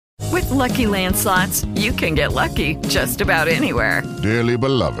Lucky Land Slots, you can get lucky just about anywhere. Dearly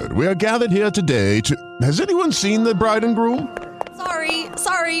beloved, we are gathered here today to... Has anyone seen the bride and groom?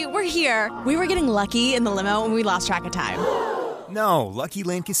 Sorry, we're here. We were getting lucky in the limo and we lost track of time. No, Lucky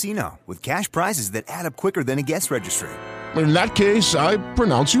Land Casino, with cash prizes that add up quicker than a guest registry. In that case, I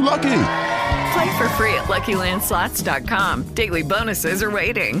pronounce you lucky. Play for free at LuckyLandSlots.com. Daily bonuses are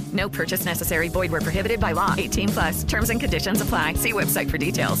waiting. No purchase necessary. Void where prohibited by law. 18+. Terms and conditions apply. See website for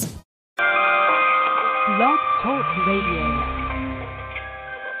details. Blog Talk Radio.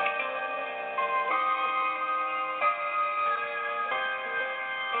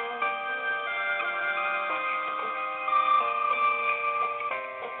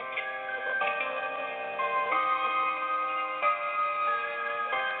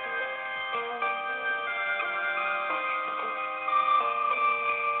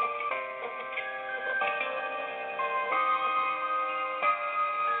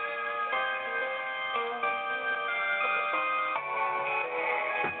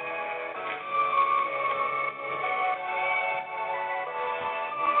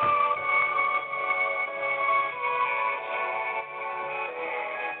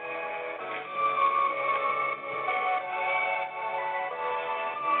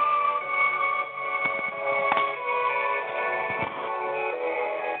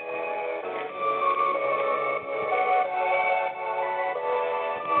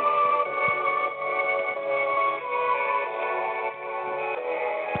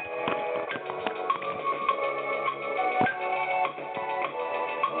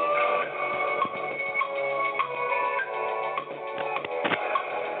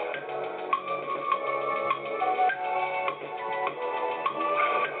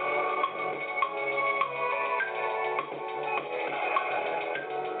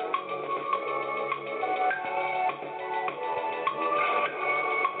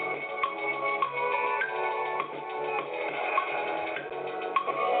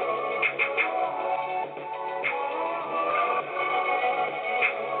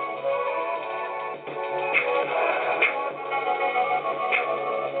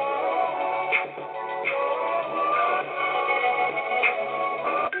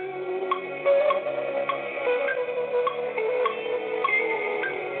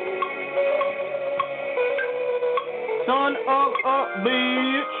 Son of a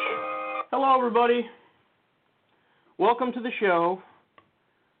bitch. Hello, everybody. Welcome to the show.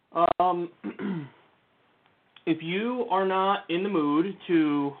 If you are not in the mood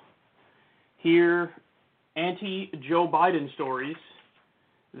to hear anti-Joe Biden stories,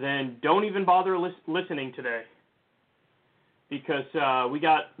 then don't even bother listening today. Because we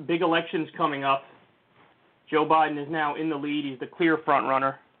got big elections coming up. Joe Biden is now in the lead. He's the clear front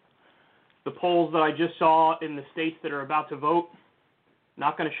runner. The polls that I just saw in the states that are about to vote,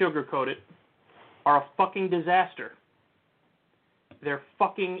 not going to sugarcoat it, are a fucking disaster. They're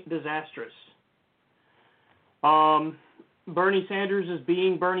fucking disastrous. Bernie Sanders is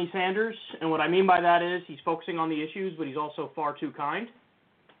being Bernie Sanders, and what I mean by that is he's focusing on the issues, but he's also far too kind.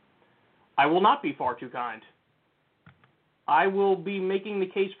 I will not be far too kind. I will be making the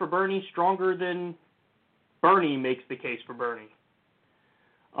case for Bernie stronger than Bernie makes the case for Bernie.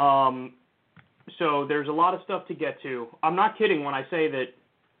 So there's a lot of stuff to get to. I'm not kidding when I say that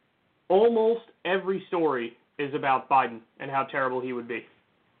almost every story is about Biden and how terrible he would be.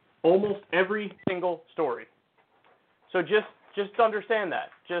 Almost every single story. So just understand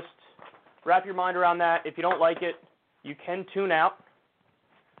that. Just wrap your mind around that. If you don't like it, you can tune out.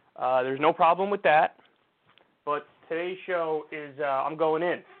 There's no problem with that. But today's show is, I'm going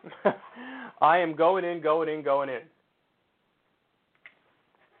in. I am going in.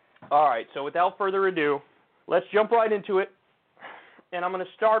 All right, so without further ado, let's jump right into it. And I'm going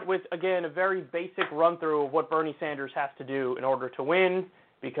to start with, again, a very basic run-through of what Bernie Sanders has to do in order to win,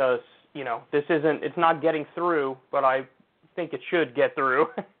 because, you know, it's not getting through, but I think it should get through.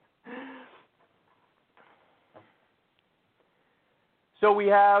 So we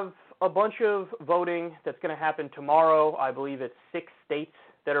have a bunch of voting that's going to happen tomorrow. I believe it's 6 states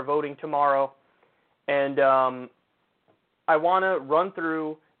that are voting tomorrow. And I want to run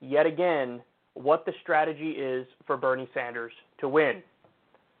through, yet again, what the strategy is for Bernie Sanders to win.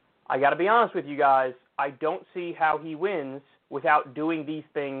 I got to be honest with you guys, I don't see how he wins without doing these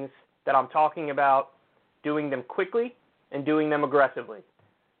things that I'm talking about, doing them quickly and doing them aggressively.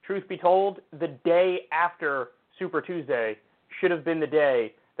 Truth be told, the day after Super Tuesday should have been the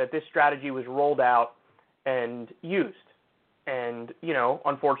day that this strategy was rolled out and used. And, you know,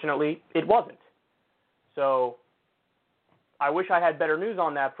 unfortunately, it wasn't. So I wish I had better news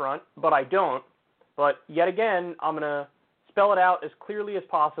on that front, but I don't. But yet again, I'm going to spell it out as clearly as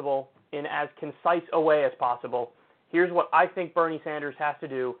possible in as concise a way as possible. Here's what I think Bernie Sanders has to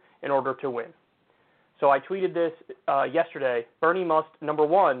do in order to win. So I tweeted this yesterday. Bernie must, number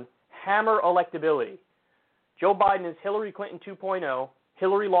one, hammer electability. Joe Biden is Hillary Clinton 2.0.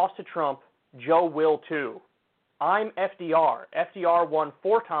 Hillary lost to Trump. Joe will too. I'm FDR. FDR won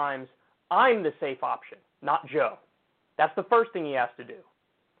 4 times. I'm the safe option, not Joe. That's the first thing he has to do.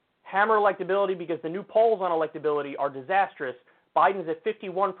 Hammer electability, because the new polls on electability are disastrous. Biden's at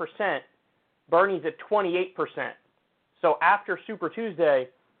 51%. Bernie's at 28%. So after Super Tuesday,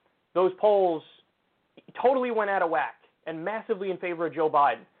 those polls totally went out of whack and massively in favor of Joe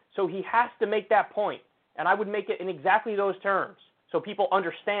Biden. So he has to make that point, and I would make it in exactly those terms so people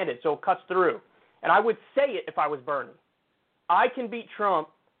understand it, so it cuts through. And I would say it if I was Bernie. I can beat Trump.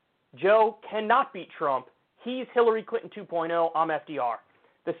 Joe cannot beat Trump. He's Hillary Clinton 2.0. I'm FDR.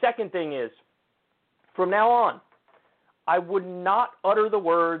 The second thing is, from now on, I would not utter the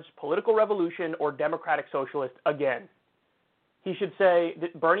words political revolution or democratic socialist again. He should say,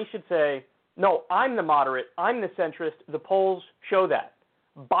 Bernie should say, no, I'm the moderate, I'm the centrist, the polls show that.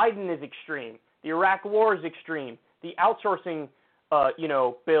 Biden is extreme. The Iraq war is extreme. The outsourcing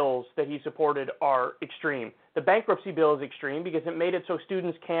bills that he supported are extreme. The bankruptcy bill is extreme because it made it so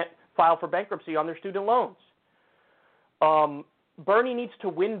students can't file for bankruptcy on their student loans. Bernie needs to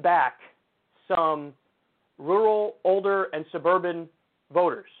win back some rural, older, and suburban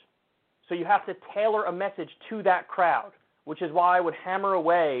voters. So you have to tailor a message to that crowd, which is why I would hammer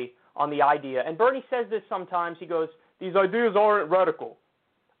away on the idea. And Bernie says this sometimes. He goes, these ideas aren't radical.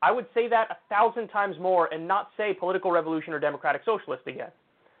 I would say that 1,000 times more and not say political revolution or democratic socialist again.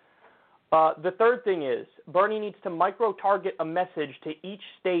 The third thing is Bernie needs to micro-target a message to each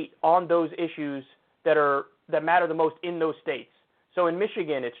state on those issues that matter the most in those states. So in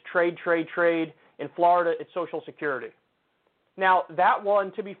Michigan, it's trade, trade, trade. In Florida, it's Social Security. Now, that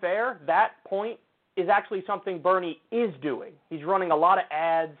one, to be fair, that point is actually something Bernie is doing. He's running a lot of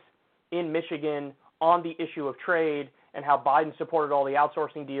ads in Michigan on the issue of trade and how Biden supported all the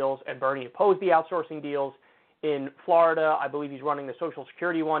outsourcing deals and Bernie opposed the outsourcing deals. In Florida, I believe he's running the Social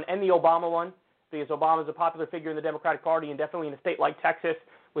Security one and the Obama one, because Obama's a popular figure in the Democratic Party, and definitely in a state like Texas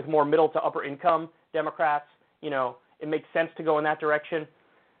with more middle to upper income Democrats, it makes sense to go in that direction.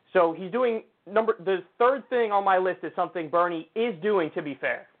 So he's doing the third thing on my list is something Bernie is doing, to be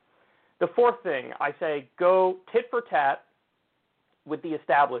fair. The fourth thing, I say go tit for tat with the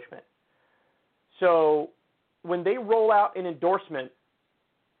establishment. So when they roll out an endorsement,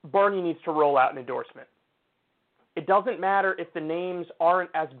 Bernie needs to roll out an endorsement. It doesn't matter if the names aren't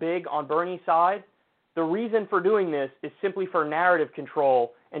as big on Bernie's side. The reason for doing this is simply for narrative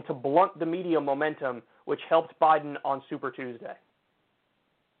control and to blunt the media momentum, which helped Biden on Super Tuesday.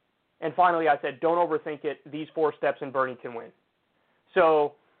 And finally, I said, don't overthink it. These 4 steps and Bernie can win.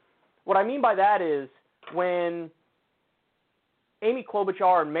 So what I mean by that is when Amy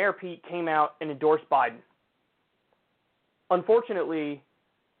Klobuchar and Mayor Pete came out and endorsed Biden, unfortunately,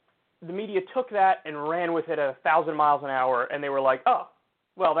 the media took that and ran with it at 1,000 miles an hour, and they were like, oh,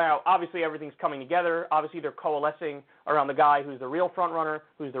 well, now, obviously everything's coming together. Obviously they're coalescing around the guy who's the real front runner,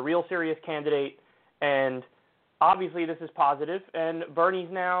 who's the real serious candidate, and obviously this is positive, and Bernie's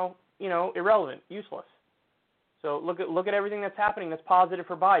now, irrelevant, useless. So look at everything that's happening that's positive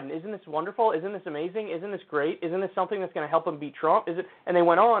for Biden. Isn't this wonderful? Isn't this amazing? Isn't this great? Isn't this something that's going to help him beat Trump? And they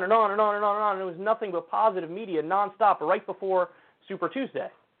went on and on and on and on and on, and it was nothing but positive media nonstop right before Super Tuesday.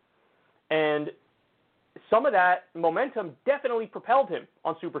 And some of that momentum definitely propelled him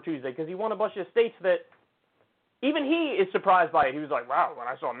on Super Tuesday because he won a bunch of states that even he is surprised by it. He was like, wow, when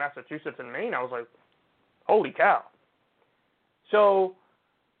I saw Massachusetts and Maine, I was like, holy cow. So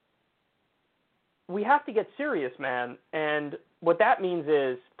we have to get serious, man. And what that means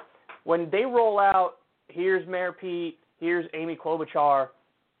is when they roll out, here's Mayor Pete, here's Amy Klobuchar,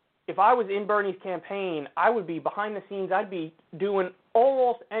 if I was in Bernie's campaign, I would be behind the scenes. I'd be doing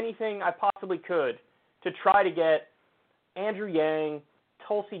almost anything I possibly could to try to get Andrew Yang,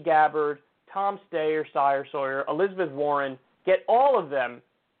 Tulsi Gabbard, Tom Sawyer, Elizabeth Warren, get all of them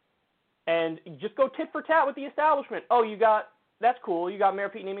and just go tit for tat with the establishment. Oh, that's cool. You got Mayor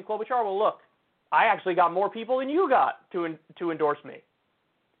Pete and Amy Klobuchar. Well, look, I actually got more people than you got to endorse me.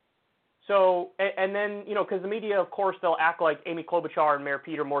 So, and then, because the media, of course, they'll act like Amy Klobuchar and Mayor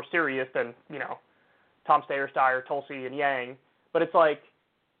Pete are more serious than, Tom Steyer, Tulsi, and Yang. But it's like,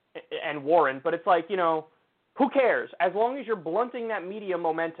 and Warren, but it's like, who cares? As long as you're blunting that media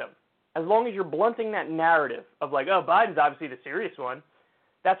momentum, as long as you're blunting that narrative of like, oh, Biden's obviously the serious one,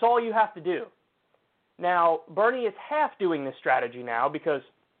 that's all you have to do. Now, Bernie is half doing this strategy now because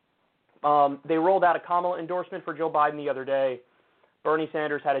They rolled out a Kamala endorsement for Joe Biden the other day. Bernie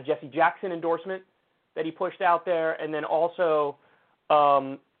Sanders had a Jesse Jackson endorsement that he pushed out there. And then also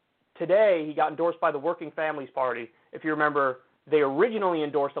today he got endorsed by the Working Families Party. If you remember, they originally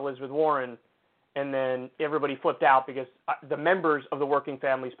endorsed Elizabeth Warren, and then everybody flipped out because the members of the Working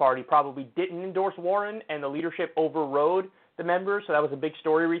Families Party probably didn't endorse Warren, and the leadership overrode the members. So that was a big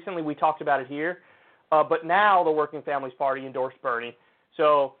story recently. We talked about it here. But now the Working Families Party endorsed Bernie.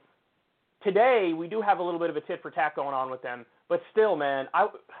 So today we do have a little bit of a tit for tat going on with them. But still, man,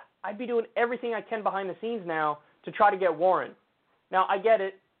 I'd be doing everything I can behind the scenes now to try to get Warren. Now, I get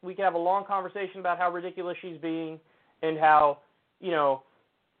it. We can have a long conversation about how ridiculous she's being and how,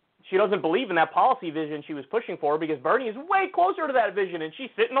 she doesn't believe in that policy vision she was pushing for, because Bernie is way closer to that vision, and she's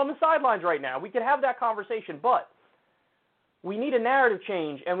sitting on the sidelines right now. We could have that conversation, but we need a narrative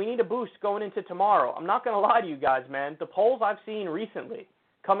change, and we need a boost going into tomorrow. I'm not going to lie to you guys, man. The polls I've seen recently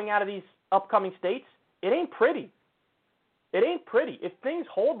coming out of these upcoming states, it ain't pretty. It ain't pretty. If things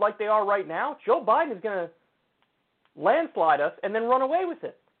hold like they are right now, Joe Biden is going to landslide us and then run away with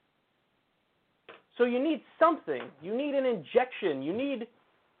it. So you need something. You need an injection.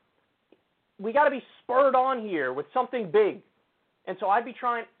 We got to be spurred on here with something big. And so I'd be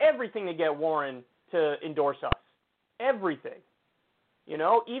trying everything to get Warren to endorse us. Everything.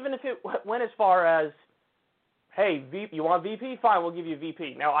 Even if it went as far as, hey, you want VP? Fine, we'll give you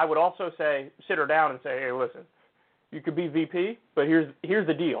VP. Now, I would also sit her down and say, hey, listen, you could be VP, but here's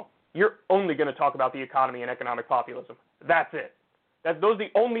the deal. You're only going to talk about the economy and economic populism. That's it. Those are the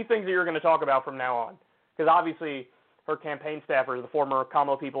only things that you're going to talk about from now on. Because obviously her campaign staffers, the former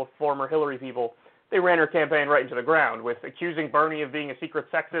Kamala people, former Hillary people, they ran her campaign right into the ground with accusing Bernie of being a secret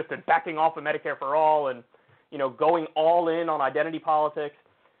sexist and backing off of Medicare for all and, going all in on identity politics.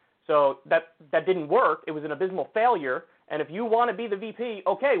 So that didn't work. It was an abysmal failure. And if you want to be the VP,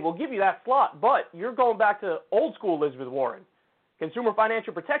 okay, we'll give you that slot. But you're going back to old school Elizabeth Warren, Consumer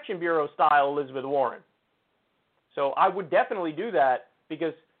Financial Protection Bureau style Elizabeth Warren. So I would definitely do that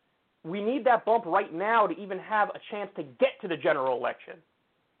because we need that bump right now to even have a chance to get to the general election.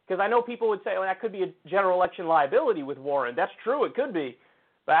 Because I know people would say, that could be a general election liability with Warren. That's true, it could be.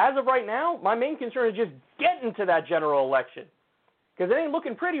 But as of right now, my main concern is just getting to that general election. Because it ain't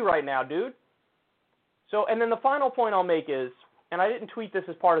looking pretty right now, dude. So, and then the final point I'll make is, and I didn't tweet this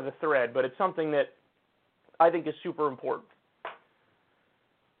as part of the thread, but it's something that I think is super important.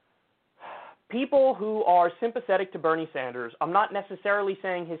 People who are sympathetic to Bernie Sanders, I'm not necessarily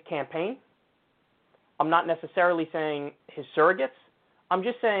saying his campaign. I'm not necessarily saying his surrogates. I'm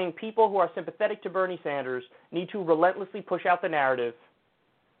just saying people who are sympathetic to Bernie Sanders need to relentlessly push out the narrative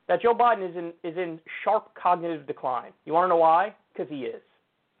that Joe Biden is in sharp cognitive decline. You want to know why? Because he is.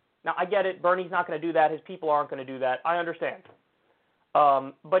 Now, I get it. Bernie's not going to do that. His people aren't going to do that. I understand.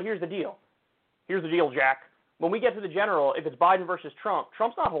 But here's the deal. Here's the deal, Jack. When we get to the general, if it's Biden versus Trump,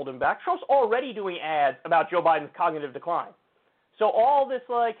 Trump's not holding back. Trump's already doing ads about Joe Biden's cognitive decline. So all this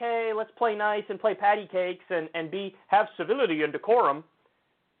hey, let's play nice and play patty cakes and have civility and decorum,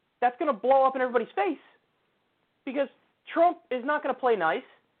 that's going to blow up in everybody's face. Because Trump is not going to play nice,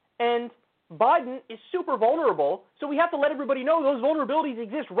 and Biden is super vulnerable, so we have to let everybody know those vulnerabilities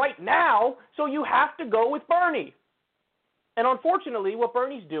exist right now, so you have to go with Bernie. And unfortunately, what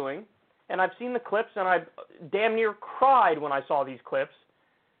Bernie's doing, and I've seen the clips, and I damn near cried when I saw these clips.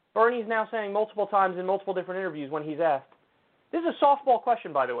 Bernie's now saying multiple times in multiple different interviews when he's asked. This is a softball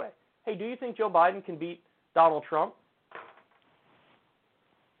question, by the way. Hey, do you think Joe Biden can beat Donald Trump?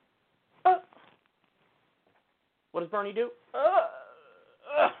 What does Bernie do?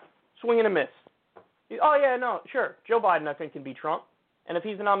 Swing and a miss. Oh, yeah, no, sure. Joe Biden, I think, can beat Trump. And if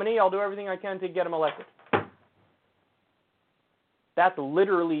he's the nominee, I'll do everything I can to get him elected. That's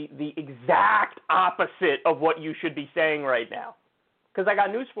literally the exact opposite of what you should be saying right now. Because I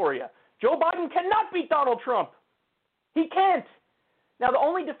got news for you. Joe Biden cannot beat Donald Trump. He can't. Now, the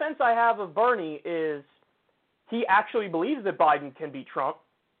only defense I have of Bernie is he actually believes that Biden can beat Trump.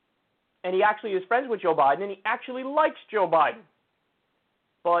 And he actually is friends with Joe Biden, and he actually likes Joe Biden.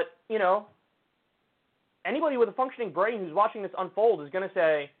 But, anybody with a functioning brain who's watching this unfold is going to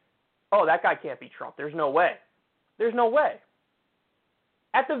say, oh, that guy can't beat Trump. There's no way. There's no way.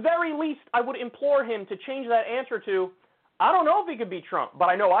 At the very least, I would implore him to change that answer to, I don't know if he could beat Trump, but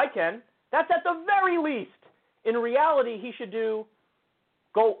I know I can. That's at the very least. In reality, he should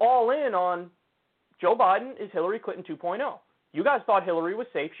go all in on Joe Biden is Hillary Clinton 2.0. You guys thought Hillary was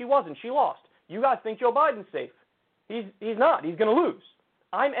safe. She wasn't. She lost. You guys think Joe Biden's safe. He's not. He's going to lose.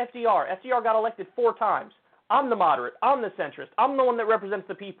 I'm FDR. FDR got elected 4 times. I'm the moderate. I'm the centrist. I'm the one that represents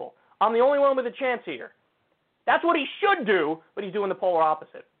the people. I'm the only one with a chance here. That's what he should do, but he's doing the polar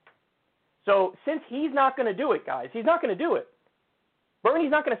opposite. So since he's not going to do it, guys, he's not going to do it.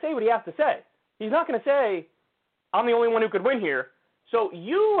 Bernie's not going to say what he has to say. He's not going to say, I'm the only one who could win here. So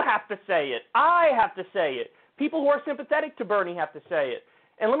you have to say it. I have to say it. People who are sympathetic to Bernie have to say it.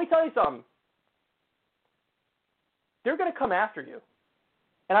 And let me tell you something. They're going to come after you.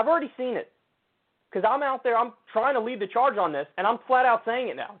 And I've already seen it. Because I'm out there, I'm trying to lead the charge on this, and I'm flat out saying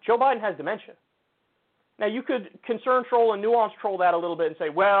it now. Joe Biden has dementia. Now, you could concern troll and nuance troll that a little bit and say,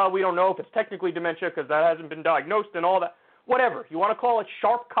 well, we don't know if it's technically dementia because that hasn't been diagnosed and all that. Whatever. You want to call it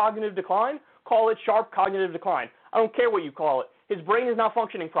sharp cognitive decline? Call it sharp cognitive decline. I don't care what you call it. His brain is not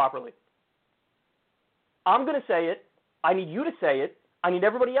functioning properly. I'm going to say it. I need you to say it. I need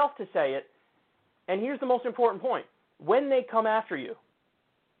everybody else to say it. And here's the most important point. When they come after you,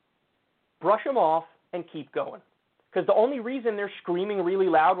 brush them off and keep going. Because the only reason they're screaming really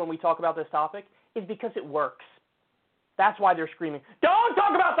loud when we talk about this topic is because it works. That's why they're screaming. Don't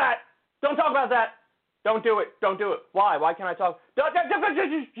talk about that! Don't talk about that! Don't do it. Don't do it. Why? Why can't I talk? They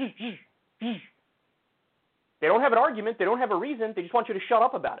don't have an argument. They don't have a reason. They just want you to shut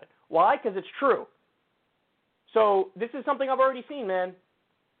up about it. Why? Because it's true. So this is something I've already seen, man.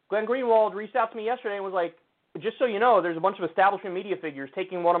 Glenn Greenwald reached out to me yesterday and was like, just so you know, there's a bunch of establishment media figures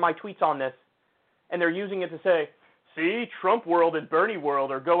taking one of my tweets on this, and they're using it to say, see, Trump world and Bernie world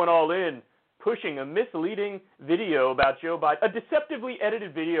are going all in, pushing a misleading video about Joe Biden, a deceptively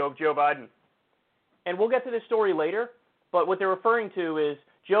edited video of Joe Biden. And we'll get to this story later, but what they're referring to is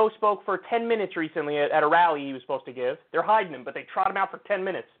Joe spoke for 10 minutes recently at a rally he was supposed to give. They're hiding him, but they trot him out for 10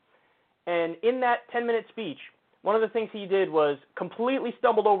 minutes. And in that 10-minute speech, one of the things he did was completely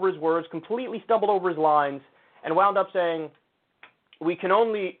stumbled over his words, completely stumbled over his lines, and wound up saying, we can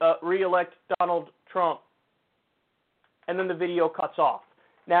only re-elect Donald Trump. And then the video cuts off.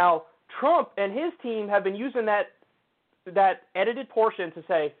 Now, Trump and his team have been using that edited portion to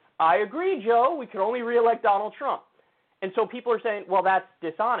say, I agree, Joe, we can only re-elect Donald Trump. And so people are saying, well, that's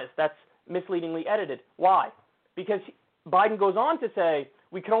dishonest. That's misleadingly edited. Why? Because Biden goes on to say,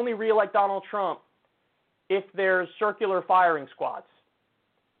 we can only re-elect Donald Trump if there's circular firing squads.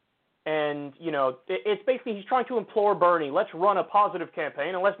 And, you know, it's basically he's trying to implore Bernie, let's run a positive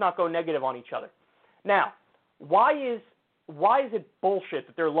campaign and let's not go negative on each other. Now, why is it bullshit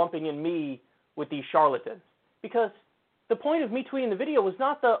that they're lumping in me with these charlatans? Because the point of me tweeting the video was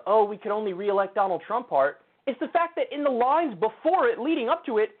not the, oh, we can only re-elect Donald Trump part. It's the fact that in the lines before it, leading up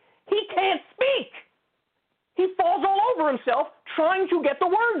to it, he can't speak. He falls all over himself trying to get the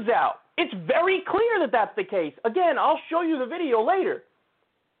words out. It's very clear that that's the case. Again, I'll show you the video later.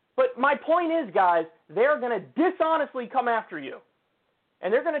 But my point is, guys, they're going to dishonestly come after you.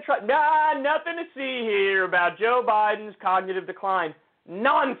 And they're going to try, nothing to see here about Joe Biden's cognitive decline.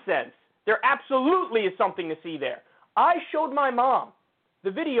 Nonsense. There absolutely is something to see there. I showed my mom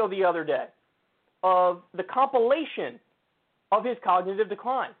the video the other day of the compilation of his cognitive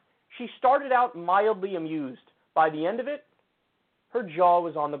decline. She started out mildly amused. By the end of it, her jaw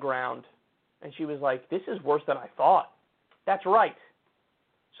was on the ground. And she was like, this is worse than I thought. That's right.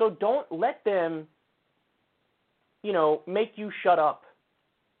 So don't let them, make you shut up.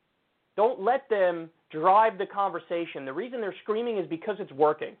 Don't let them drive the conversation. The reason they're screaming is because it's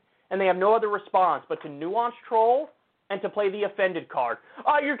working. And they have no other response but to nuance troll and to play the offended card.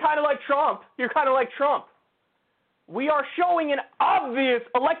 Oh, you're kind of like Trump. You're kind of like Trump. We are showing an obvious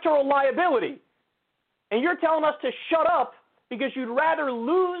electoral liability. And you're telling us to shut up because you'd rather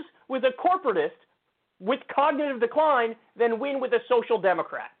lose with a corporatist with cognitive decline than win with a social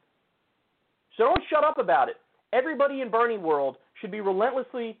democrat. So don't shut up about it. Everybody in Bernie world should be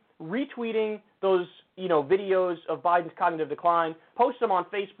relentlessly retweeting those, videos of Biden's cognitive decline, post them on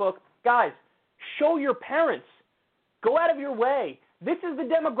Facebook. Guys, show your parents. Go out of your way. This is the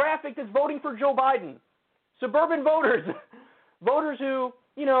demographic that's voting for Joe Biden. Suburban voters, voters who,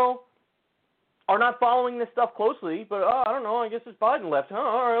 are not following this stuff closely, but, I don't know, I guess it's Biden left. Huh?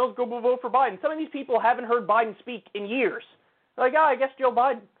 All right, let's go vote for Biden. Some of these people haven't heard Biden speak in years. They're like, I guess Joe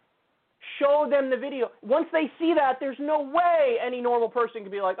Biden. Show them the video. Once they see that, there's no way any normal person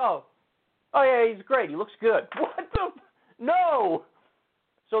can be like, oh yeah, he's great. He looks good. What the? No.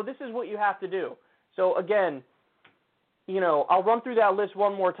 So this is what you have to do. So again, I'll run through that list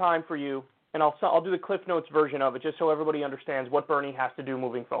one more time for you, and I'll do the Cliff Notes version of it just so everybody understands what Bernie has to do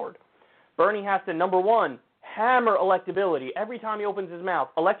moving forward. Bernie has to, number one, hammer electability. Every time he opens his mouth,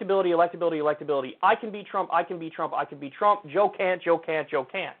 electability, electability, electability. I can beat Trump, I can beat Trump, I can beat Trump. Joe can't, Joe can't, Joe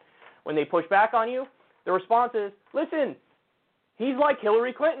can't. When they push back on you, the response is, listen, he's like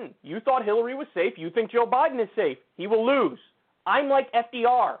Hillary Clinton. You thought Hillary was safe. You think Joe Biden is safe. He will lose. I'm like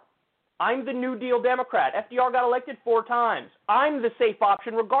FDR. I'm the New Deal Democrat. FDR got elected 4 times. I'm the safe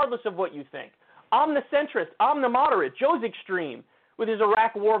option regardless of what you think. I'm the centrist. I'm the moderate. Joe's extreme with his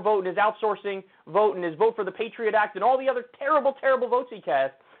Iraq war vote and his outsourcing vote and his vote for the Patriot Act and all the other terrible, terrible votes he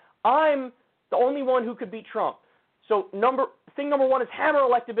cast. I'm the only one who could beat Trump. So thing number 1 is hammer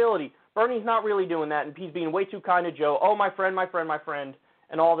electability. Bernie's not really doing that, and he's being way too kind to Joe. Oh, my friend,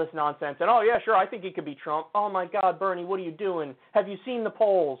 and all this nonsense. And, oh, yeah, sure, I think he could beat Trump. Oh, my God, Bernie, what are you doing? Have you seen the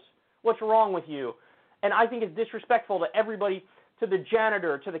polls? What's wrong with you? And I think it's disrespectful to everybody, to the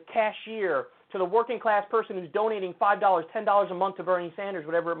janitor, to the cashier, to the working class person who's donating $5, $10 a month to Bernie Sanders,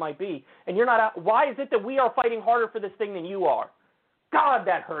 whatever it might be. And you're not out. Why is it that we are fighting harder for this thing than you are? God,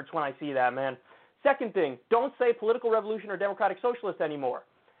 that hurts when I see that, man. Second thing, don't say political revolution or democratic socialist anymore.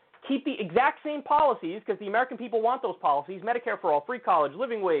 Keep the exact same policies, because the American people want those policies: Medicare for all, free college,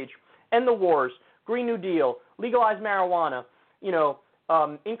 living wage, end the wars, Green New Deal, legalize marijuana,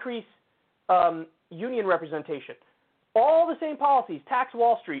 increase union representation. All the same policies, tax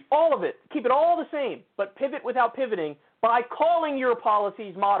Wall Street, all of it. Keep it all the same, but pivot without pivoting by calling your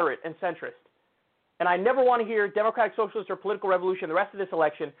policies moderate and centrist. And I never want to hear democratic socialist or political revolution the rest of this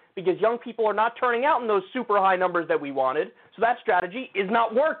election, because young people are not turning out in those super high numbers that we wanted. So that strategy is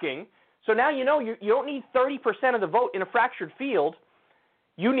not working. So now you don't need 30% of the vote in a fractured field.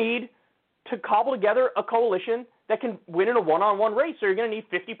 You need to cobble together a coalition that can win in a one-on-one race. So you're going to need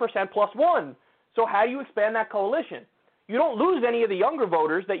 50% plus 1. So how do you expand that coalition? You don't lose any of the younger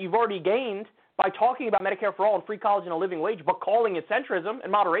voters that you've already gained by talking about Medicare for all and free college and a living wage, but calling it centrism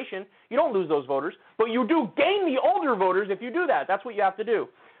and moderation. You don't lose those voters, but you do gain the older voters if you do that. That's what you have to do.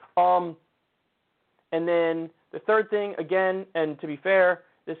 And then the third thing, again, and to be fair,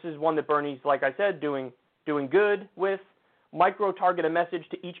 this is one that Bernie's, like I said, doing good with. Micro-target a message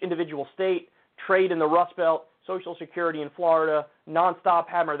to each individual state, trade in the Rust Belt, Social Security in Florida, nonstop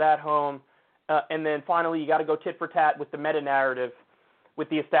hammer that home. And then finally, you got to go tit for tat with the meta-narrative with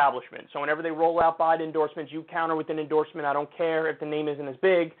the establishment. So whenever they roll out Biden endorsements, you counter with an endorsement. I don't care if the name isn't as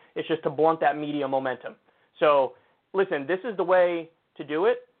big. It's just to blunt that media momentum. So listen, this is the way to do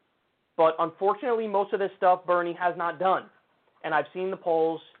it. But unfortunately, most of this stuff Bernie has not done. And I've seen the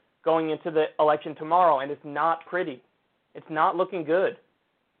polls going into the election tomorrow, and it's not pretty. It's not looking good.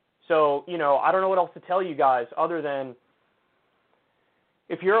 So, I don't know what else to tell you guys other than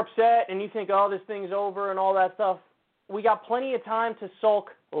if you're upset and you think, oh, this thing's over and all that stuff, we got plenty of time to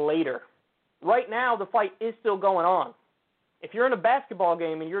sulk later. Right now, the fight is still going on. If you're in a basketball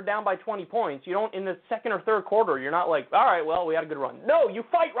game and you're down by 20 points, you don't, in the second or third quarter, you're not like, all right, well, we had a good run. No, you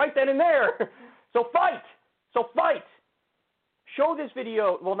fight right then and there. So fight. Show this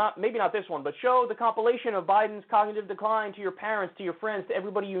video, well, maybe not this one, but show the compilation of Biden's cognitive decline to your parents, to your friends, to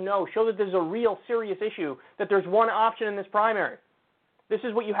everybody you know. Show that there's a real serious issue, that there's one option in this primary. This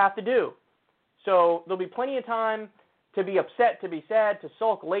is what you have to do. So there'll be plenty of time to be upset, to be sad, to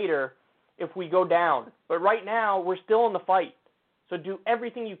sulk later if we go down. But right now, we're still in the fight. So do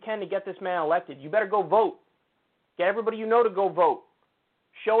everything you can to get this man elected. You better go vote. Get everybody you know to go vote.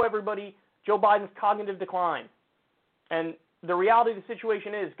 Show everybody Joe Biden's cognitive decline. And the reality of the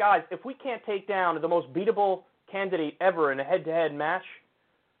situation is, guys, if we can't take down the most beatable candidate ever in a head-to-head match,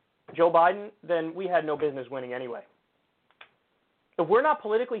 Joe Biden, then we had no business winning anyway. If we're not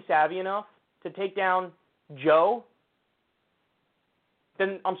politically savvy enough to take down Joe,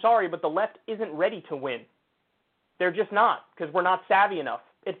 then I'm sorry, but the left isn't ready to win. They're just not, because we're not savvy enough.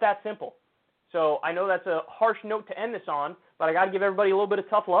 It's that simple. So I know that's a harsh note to end this on, but I got to give everybody a little bit of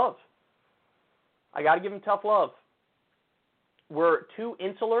tough love. I got to give them tough love. We're too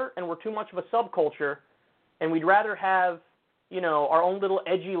insular and we're too much of a subculture, and we'd rather have, our own little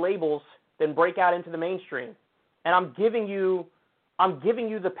edgy labels than break out into the mainstream. And I'm giving you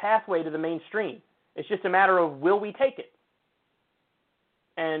the pathway to the mainstream. It's just a matter of, will we take it?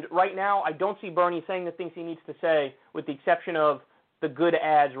 And right now, I don't see Bernie saying the things he needs to say, with the exception of the good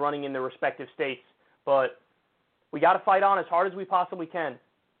ads running in their respective states. But we got to fight on as hard as we possibly can.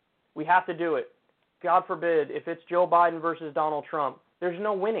 We have to do it. God forbid, if it's Joe Biden versus Donald Trump, there's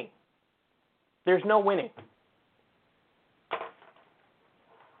no winning. There's no winning.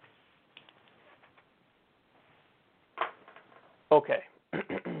 Okay.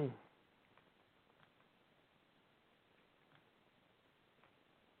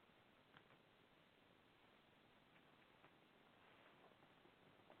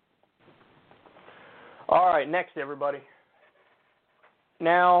 All right, next, everybody.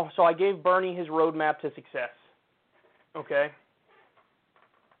 Now, so I gave Bernie his roadmap to success, okay?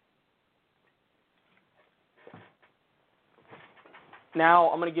 Now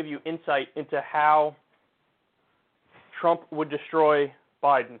I'm going to give you insight into how Trump would destroy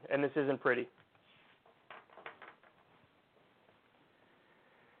Biden, and this isn't pretty.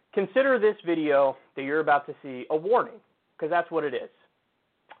 Consider this video that you're about to see a warning, because that's what it is.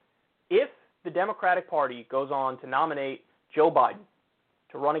 If the Democratic Party goes on to nominate Joe Biden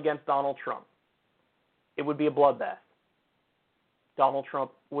to run against Donald Trump, it would be a bloodbath. Donald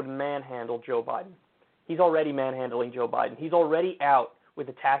Trump would manhandle Joe Biden. He's already manhandling Joe Biden. He's already out with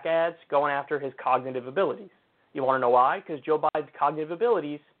attack ads going after his cognitive abilities. You want to know why? Because Joe Biden's cognitive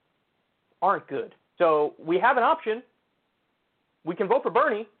abilities aren't good. So we have an option. We can vote for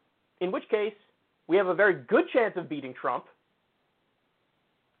Bernie, in which case we have a very good chance of beating Trump.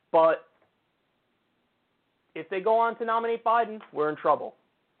 But if they go on to nominate Biden, we're in trouble.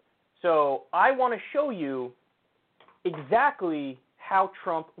 So I want to show you exactly how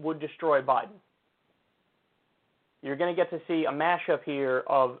Trump would destroy Biden. You're going to get to see a mashup here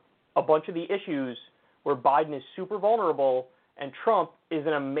of a bunch of the issues where Biden is super vulnerable and Trump is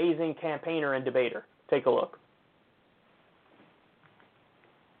an amazing campaigner and debater. Take a look.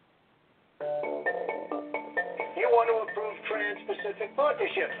 You want to approve Trans-Pacific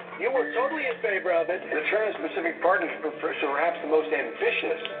Partnership. You were totally in favor of it. The Trans-Pacific Partnership is perhaps the most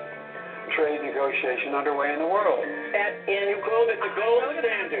ambitious trade negotiation underway in the world. And you called it the gold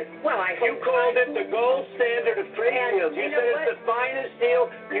standard. Well, You called it the gold standard of trade deals. You said it's the finest deal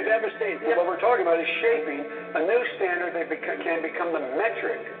you've ever seen. What we're talking about is shaping a new standard that can become the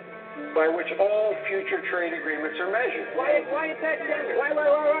metric by which all future trade agreements are measured. Why is that standard? Why?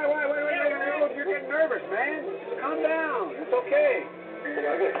 You're getting nervous, man. Calm down. It's okay.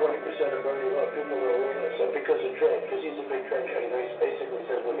 I get 20% of Bernie vote. People are aware of because of trade, because he's a big trade trader. He basically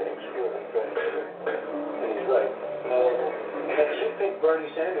says we're getting screwed on trade. And he's right. Had you picked Bernie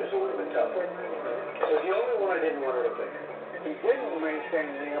Sanders, it would have been tougher. So the only one I didn't want her to pick. He didn't say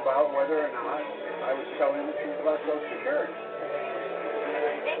anything about whether or not I was telling the truth about Social Security.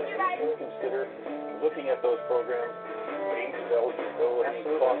 Would you consider looking at those programs, wage eligibility,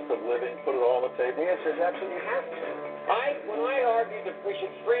 cost of living, put it all on the table? The answer is absolutely you have to. When I argued that we should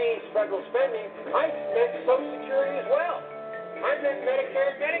freeze federal spending, I meant Social Security as well. I meant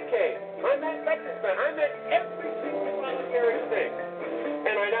Medicare and Medicaid. I meant veterans benefits. I meant every single voluntary thing.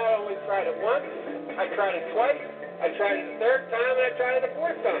 And I not only tried it once, I tried it twice, I tried it the third time, and I tried it the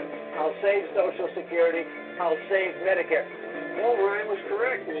fourth time. I'll save Social Security. I'll save Medicare. Well, Ryan was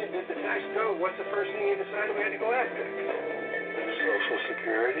correct. When you did the tax code, what's the first thing you decided we had to go after? Social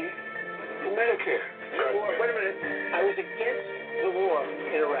Security and Medicare. Wait a minute. I was against the war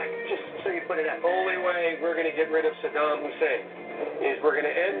in Iraq, just so you put it out. The only way we're going to get rid of Saddam Hussein is we're going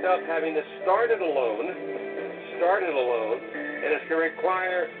to end up having to start it alone, and it's going to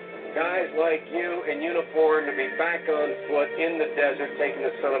require guys like you in uniform to be back on foot in the desert taking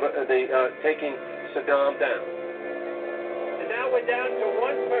taking Saddam down. And now we're down to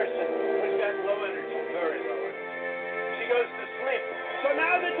one person who's got low energy, very low energy. She goes to sleep. So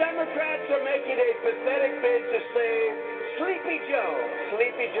now the Democrats are making a pathetic bid to save Sleepy Joe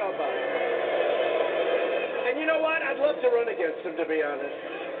Biden. And you know what? I'd love to run against him, to be honest.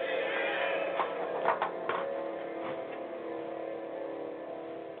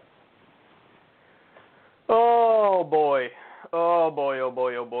 Oh boy. Oh boy, oh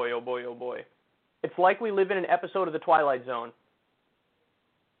boy, oh boy, oh boy, oh boy. It's like we live in an episode of The Twilight Zone.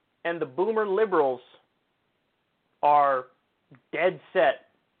 And the boomer liberals are dead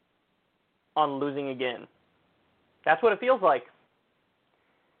set on losing again. That's what it feels like.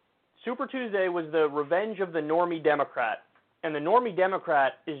 Super Tuesday was the revenge of the normie Democrat. And the normie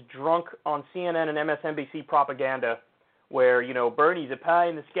Democrat is drunk on CNN and MSNBC propaganda where, Bernie's a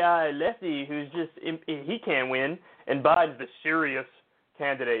pie-in-the-sky lefty who's just, he can't win, and Biden's the serious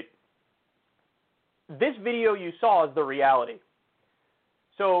candidate. This video you saw is the reality.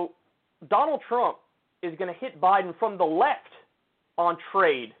 So Donald Trump is going to hit Biden from the left on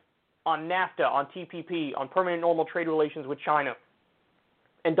trade, on NAFTA, on TPP, on permanent normal trade relations with China.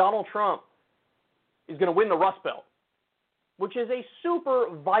 And Donald Trump is going to win the Rust Belt, which is a super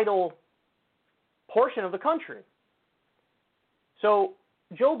vital portion of the country. So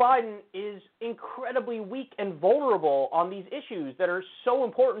Joe Biden is incredibly weak and vulnerable on these issues that are so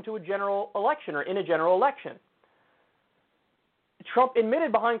important to a general election or in a general election. Trump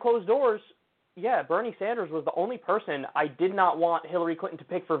admitted behind closed doors, yeah, Bernie Sanders was the only person I did not want Hillary Clinton to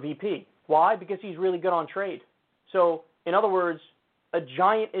pick for VP. Why? Because he's really good on trade. So, in other words, a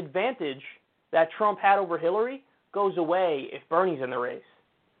giant advantage that Trump had over Hillary goes away if Bernie's in the race.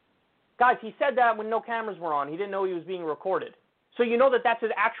 Guys, he said that when no cameras were on. He didn't know he was being recorded. So you know that that's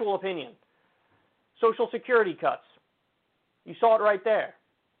his actual opinion. Social Security cuts. You saw it right there.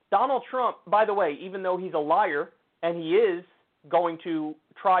 Donald Trump, by the way, even though he's a liar, and he is going to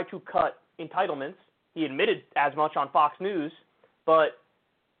try to cut entitlements. He admitted as much on Fox News, but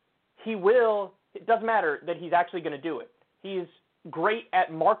he will. It doesn't matter that he's actually going to do it. He's great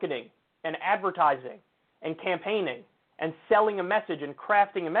at marketing and advertising and campaigning and selling a message and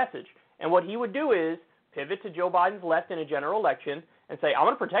crafting a message. And what he would do is pivot to Joe Biden's left in a general election and say, I'm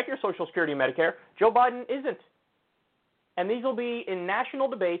going to protect your Social Security and Medicare. Joe Biden isn't. And these will be in national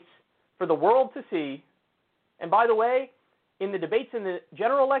debates for the world to see. And by the way, in the debates in the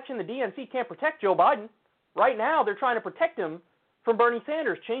general election, the DNC can't protect Joe Biden. Right now, they're trying to protect him from Bernie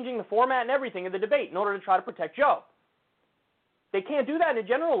Sanders, changing the format and everything of the debate in order to try to protect Joe. They can't do that in a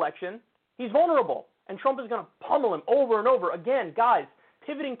general election. He's vulnerable, and Trump is going to pummel him over and over. Again, guys,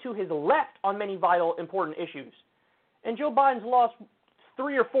 pivoting to his left on many vital, important issues. And Joe Biden's lost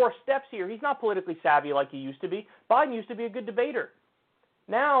 3 or 4 steps here. He's not politically savvy like he used to be. Biden used to be a good debater.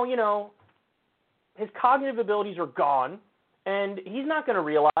 Now, his cognitive abilities are gone, and he's not going to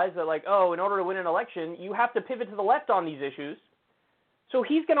realize that, in order to win an election, you have to pivot to the left on these issues. So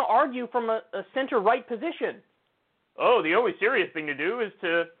he's going to argue from a center-right position. Oh, the only serious thing to do is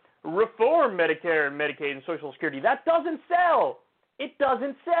to reform Medicare and Medicaid and Social Security. That doesn't sell. It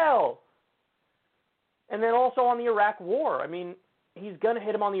doesn't sell. And then also on the Iraq War. I mean, he's going to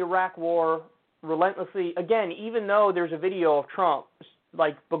hit him on the Iraq War relentlessly. Again, even though there's a video of Trump,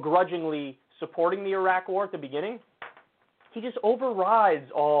 begrudgingly supporting the Iraq War at the beginning, he just overrides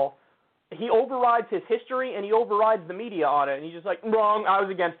he overrides his history and he overrides the media on it. And he's just like, wrong, I was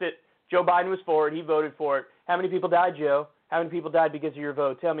against it. Joe Biden was for it. He voted for it. How many people died, Joe? How many people died because of your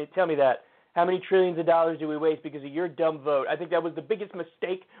vote? Tell me that. How many trillions of dollars do we waste because of your dumb vote? I think that was the biggest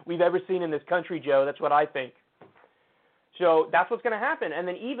mistake we've ever seen in this country, Joe. That's what I think. So that's what's going to happen. And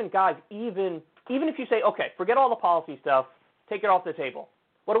then even if you say, okay, forget all the policy stuff, take it off the table.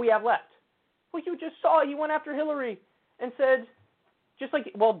 What do we have left? Well, you just saw he went after Hillary and said,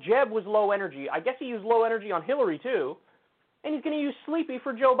 Jeb was low energy. I guess he used low energy on Hillary too. And he's going to use sleepy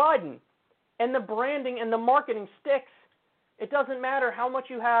for Joe Biden. And the branding and the marketing sticks. It doesn't matter how much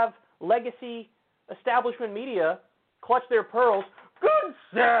you have legacy establishment media clutch their pearls. Good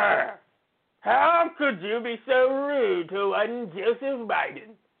sir, how could you be so rude to one Joseph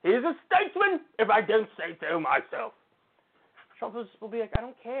Biden? He's a statesman, if I don't say so myself. Trump will be like, I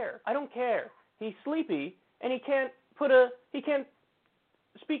don't care. I don't care. He's sleepy, and he can't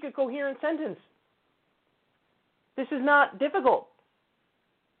speak a coherent sentence. This is not difficult.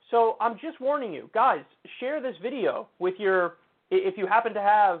 So I'm just warning you, guys, share this video with if you happen to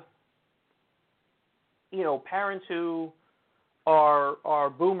have, parents who are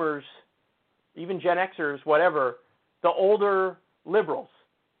boomers, even Gen Xers, whatever, the older liberals.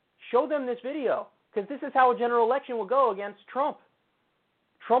 Show them this video, because this is how a general election will go against Trump.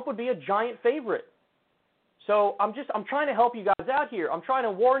 Trump would be a giant favorite. So I'm trying to help you guys out here. I'm trying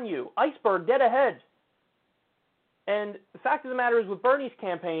to warn you. Iceberg, dead ahead. And the fact of the matter is, with Bernie's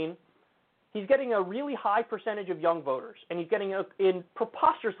campaign, he's getting a really high percentage of young voters, and he's getting a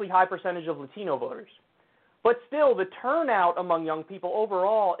preposterously high percentage of Latino voters. But still, the turnout among young people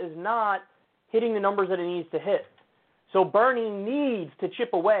overall is not hitting the numbers that it needs to hit. So Bernie needs to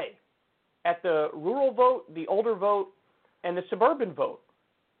chip away at the rural vote, the older vote, and the suburban vote.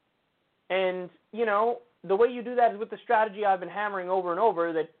 And, the way you do that is with the strategy I've been hammering over and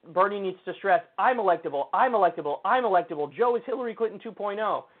over, that Bernie needs to stress, I'm electable, I'm electable, I'm electable. Joe is Hillary Clinton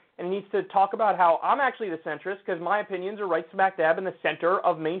 2.0. And he needs to talk about how I'm actually the centrist because my opinions are right smack dab in the center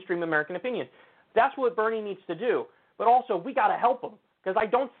of mainstream American opinion. That's what Bernie needs to do. But also, we got to help him, because I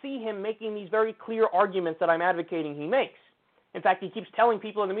don't see him making these very clear arguments that I'm advocating he makes. In fact, he keeps telling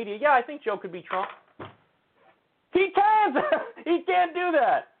people in the media, yeah, I think Joe could be Trump. He can't. He can't do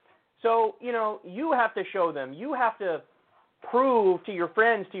that. So, you have to show them. You have to prove to your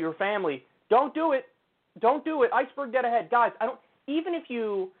friends, to your family, don't do it. Don't do it. Iceberg dead ahead. Guys, even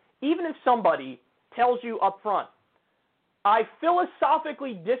if somebody tells you up front, I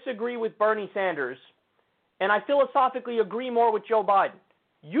philosophically disagree with Bernie Sanders, and I philosophically agree more with Joe Biden,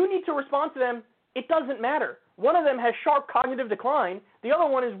 you need to respond to them. It doesn't matter. One of them has sharp cognitive decline. The other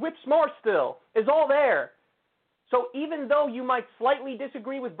one is whip smart still. Is all there. So even though you might slightly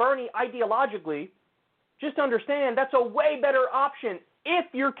disagree with Bernie ideologically, just understand that's a way better option if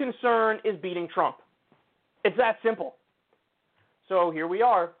your concern is beating Trump. It's that simple. So here we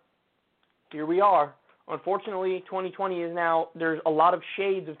are. Here we are. Unfortunately, 2020 is now, there's a lot of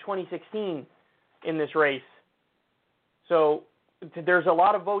shades of 2016 in this race. So there's a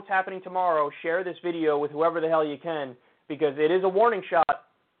lot of votes happening tomorrow. Share this video with whoever the hell you can, because it is a warning shot.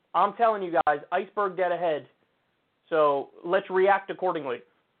 I'm telling you guys, iceberg dead ahead. So let's react accordingly.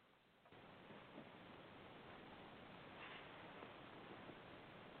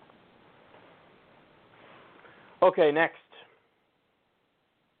 Okay, next.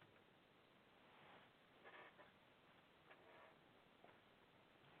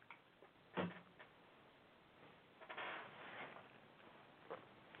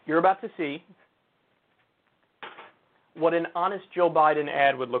 You're about to see what an honest Joe Biden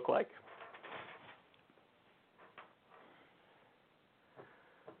ad would look like.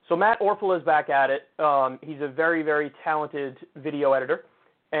 So Matt Orfala is back at it. He's a very, very talented video editor,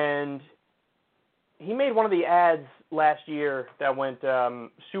 and he made one of the ads last year that went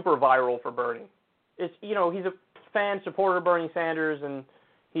super viral for Bernie. It's, you know, he's a fan, supporter of Bernie Sanders, and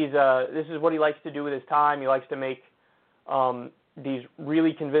this is what he likes to do with his time. He likes to make these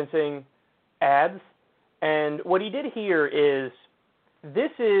really convincing ads. And what he did here is,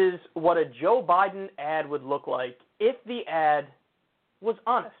 this is what a Joe Biden ad would look like if the ad was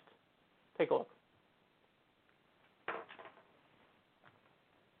honest. Take a look.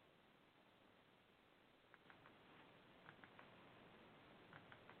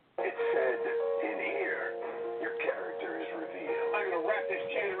 It said, in here, your character is revealed. I'm going to wrap this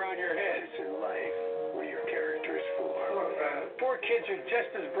chain around your head. It's in life where your character is formed. Look, poor kids are just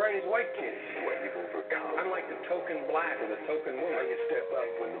as bright as white kids. What you've overcome. I'm like the token black or the token woman. How you step up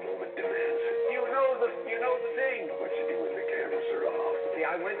when the moment demands it. You know the thing. What you do when the cameras are off. See,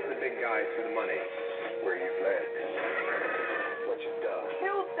 I went to the big guys for the money. Where you've led. What you've done.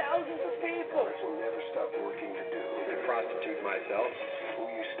 Killed thousands of people. What you'll never stop working to do. To prostitute myself. Who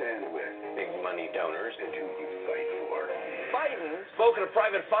you stand with. Big money donors. And who you fight for. Biden spoke at a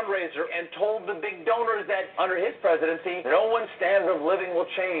private fundraiser and told the big donors that under his presidency, no one's standard of living will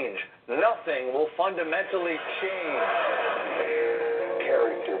change. Nothing will fundamentally change.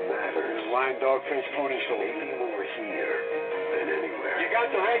 Character matters. Line, dog, face, pony, show. Maybe over here than anywhere. You got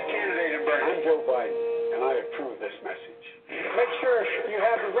the right candidate, Bernie. I'm Joe Biden, and I approve this message. Make sure you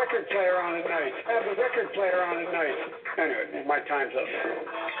have the record player on at night. Anyway, my time's up.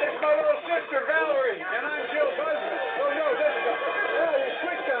 It's my little sister, Valerie, and I'm Joe Biden. Oh, no, this is... Oh, they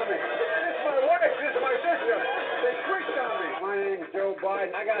switched on me. This is my wife. This is my sister. They switched on me. My name's Joe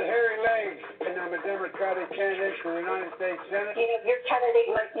Biden. I got hairy legs, and I'm a Democratic candidate for the United States Senate. You know, your candidate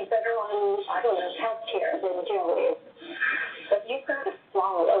might be better on, I don't know, health care than Joe is. But you've got to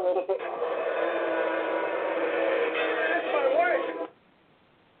swallow a little bit. That's my wife.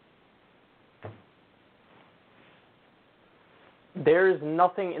 There is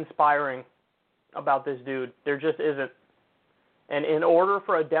nothing inspiring about this dude. There just isn't. And in order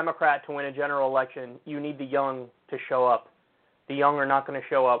for a Democrat to win a general election, you need the young to show up. The young are not going to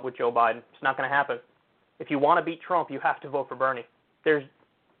show up with Joe Biden. It's not going to happen. If you want to beat Trump, you have to vote for Bernie. There's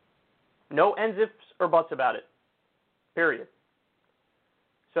no ands, ifs, or buts about it. Period.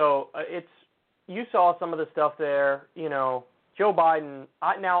 So you saw some of the stuff there. You know, Joe Biden.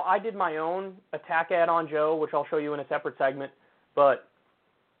 I did my own attack ad on Joe, which I'll show you in a separate segment. But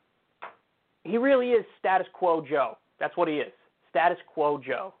he really is status quo Joe. That's what he is. Status quo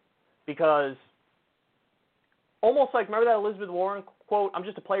Joe. Because almost like, remember that Elizabeth Warren quote, I'm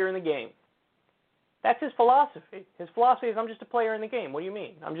just a player in the game. That's his philosophy. His philosophy is, I'm just a player in the game. What do you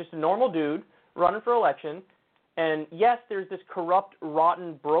mean? I'm just a normal dude running for election. And yes, there's this corrupt,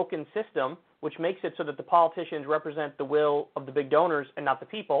 rotten, broken system, which makes it so that the politicians represent the will of the big donors and not the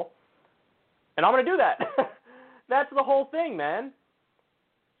people. And I'm going to do that. That's the whole thing, man.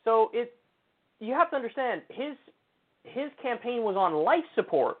 So you have to understand, his campaign was on life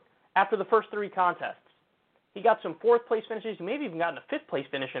support after the first three contests. He got some fourth place finishes. He maybe even gotten a fifth place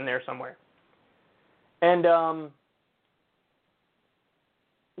finish in there somewhere. And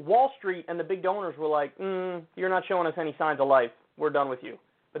Wall Street and the big donors were like, you're not showing us any signs of life. We're done with you.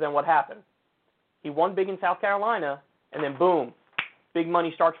 But then what happened? He won big in South Carolina, and then boom, big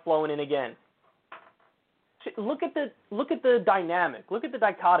money starts flowing in again. Look at the dynamic. Look at the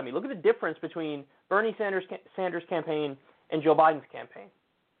dichotomy. Look at the difference between Bernie Sanders' campaign and Joe Biden's campaign.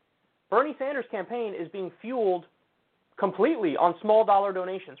 Bernie Sanders' campaign is being fueled completely on small dollar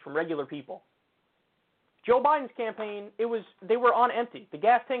donations from regular people. Joe Biden's campaign, they were on empty. The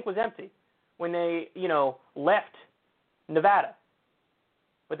gas tank was empty when they, left Nevada.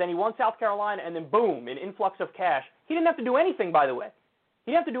 But then he won South Carolina, and then boom, an influx of cash. He didn't have to do anything, by the way.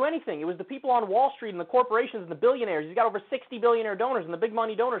 He didn't have to do anything. It was the people on Wall Street and the corporations and the billionaires. He's got over 60 billionaire donors and the big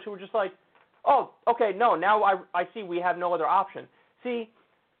money donors who were just like, oh, okay, no, now I see we have no other option. See,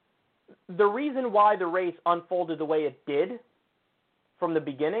 the reason why the race unfolded the way it did from the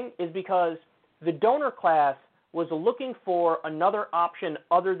beginning is because the donor class was looking for another option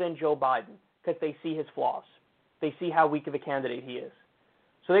other than Joe Biden because they see his flaws. They see how weak of a candidate he is.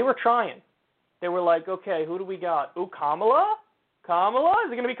 So they were trying. They were like, okay, who do we got? Ooh, Kamala? Kamala?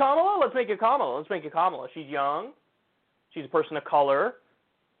 Is it going to be Kamala? Let's make it Kamala. She's young. She's a person of color.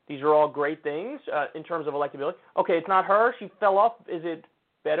 These are all great things in terms of electability. Okay, it's not her. She fell off. Is it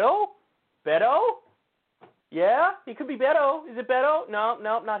Beto? Beto? Yeah, he could be Beto. Is it Beto? No,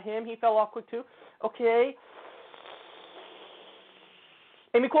 not him. He fell off quick too. Okay.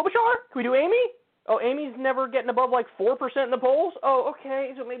 Amy Klobuchar? Can we do Amy? Oh, Amy's never getting above like 4% in the polls? Oh,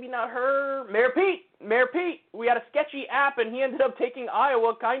 okay, so maybe not her. Mayor Pete. We had a sketchy app, and he ended up taking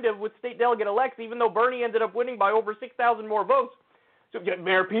Iowa kind of with state delegate elects, even though Bernie ended up winning by over 6,000 more votes. So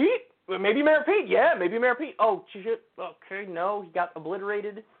Mayor Pete? Maybe Mayor Pete. Yeah, maybe Mayor Pete. Oh, shit. Okay, no, he got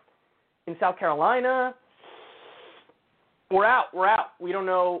obliterated in South Carolina. We're out. We don't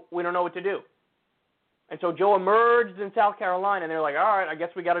know what to do. And so Joe emerged in South Carolina, and they're like, all right, I guess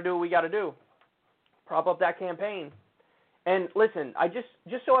we got to do what we got to do. Prop up that campaign. And listen, I just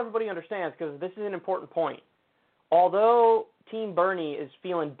so everybody understands, because this is an important point. Although Team Bernie is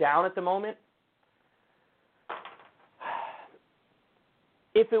feeling down at the moment,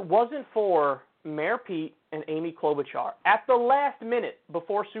 if it wasn't for Mayor Pete and Amy Klobuchar at the last minute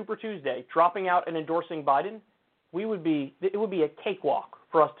before Super Tuesday dropping out and endorsing Biden, it would be a cakewalk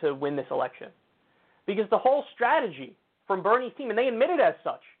for us to win this election. Because the whole strategy from Bernie's team, and they admitted as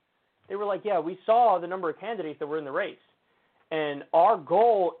such, they were like, yeah, we saw the number of candidates that were in the race. And our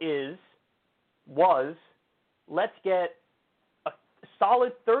goal was, let's get a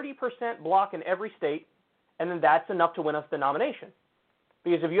solid 30% block in every state, and then that's enough to win us the nomination.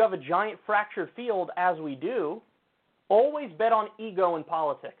 Because if you have a giant fractured field, as we do, always bet on ego in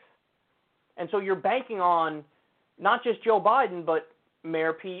politics. And so you're banking on not just Joe Biden, but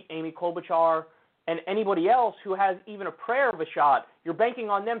Mayor Pete, Amy Klobuchar, and anybody else who has even a prayer of a shot. You're banking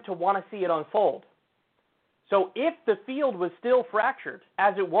on them to want to see it unfold. So if the field was still fractured,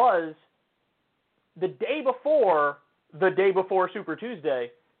 as it was the day before Super Tuesday,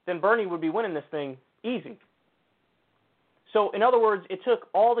 then Bernie would be winning this thing easy. So in other words, it took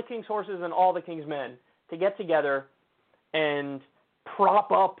all the king's horses and all the king's men to get together and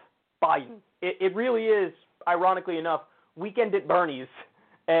prop up Biden. It really is, ironically enough, weekend at Bernie's,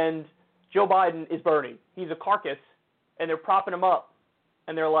 and Joe Biden is Bernie. He's a carcass, and they're propping him up.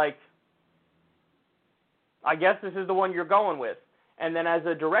 And they're like, I guess this is the one you're going with. And then as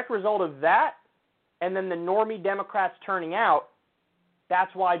a direct result of that, and then the normie Democrats turning out,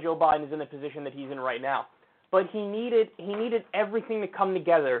 that's why Joe Biden is in the position that he's in right now. But he needed everything to come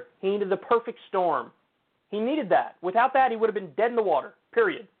together. He needed the perfect storm. He needed that. Without that, he would have been dead in the water,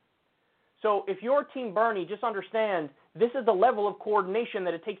 period. So if you're Team Bernie, just understand this is the level of coordination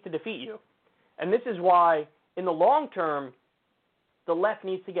that it takes to defeat you. And this is why, in the long term, the left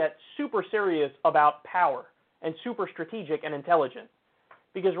needs to get super serious about power and super strategic and intelligent.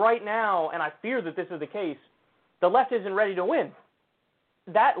 Because right now, and I fear that this is the case, the left isn't ready to win.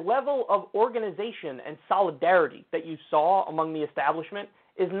 That level of organization and solidarity that you saw among the establishment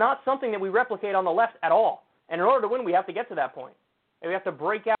is not something that we replicate on the left at all. And in order to win, we have to get to that point. And we have to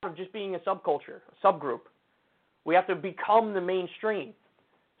break out of just being a subculture, a subgroup. We have to become the mainstream.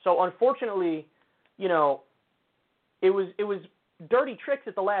 So unfortunately, it was dirty tricks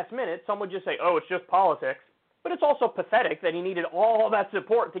at the last minute. Some would just say, oh, it's just politics. But it's also pathetic that he needed all that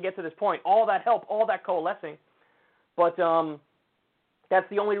support to get to this point, all that help, all that coalescing. But that's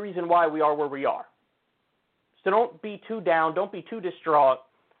the only reason why we are where we are. So don't be too down. Don't be too distraught.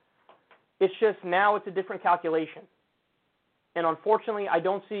 It's just now it's a different calculation. And unfortunately, I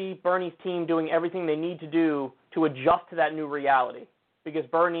don't see Bernie's team doing everything they need to do to adjust to that new reality. Because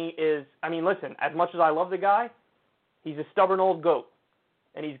Bernie is, listen, as much as I love the guy, he's a stubborn old goat.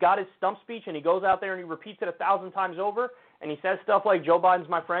 And he's got his stump speech, and he goes out there and he repeats it 1,000 times over, and he says stuff like, Joe Biden's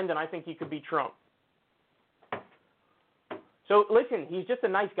my friend, and I think he could beat Trump. So listen, he's just a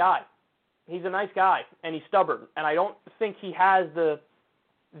nice guy. He's a nice guy, and he's stubborn. And I don't think he has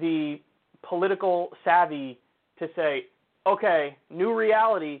the political savvy to say, okay, new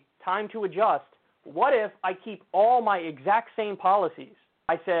reality, time to adjust. What if I keep all my exact same policies?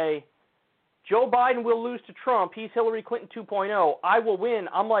 I say, Joe Biden will lose to Trump. He's Hillary Clinton 2.0. I will win.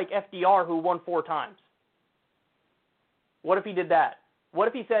 I'm like FDR, who won 4 times. What if he did that? What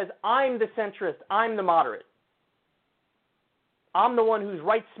if he says, I'm the centrist, I'm the moderate. I'm the one who's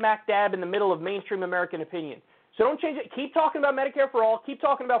right smack dab in the middle of mainstream American opinion. So don't change it. Keep talking about Medicare for all. Keep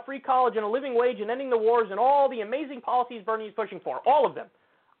talking about free college and a living wage and ending the wars and all the amazing policies Bernie is pushing for, all of them.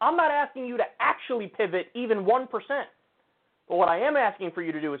 I'm not asking you to actually pivot even 1%. But what I am asking for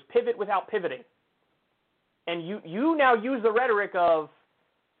you to do is pivot without pivoting. And you now use the rhetoric of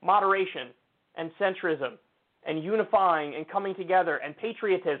moderation and centrism and unifying and coming together and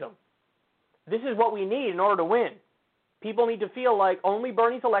patriotism. This is what we need in order to win. people need to feel like only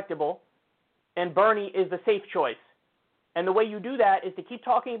Bernie's electable and Bernie is the safe choice. And the way you do that is to keep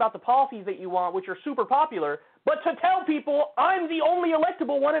talking about the policies that you want, which are super popular, but to tell people I'm the only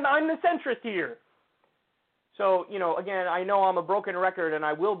electable one and I'm the centrist here. So, again, I know I'm a broken record and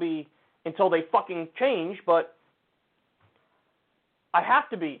I will be until they fucking change, but I have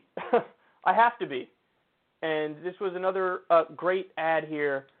to be. I have to be. And this was another great ad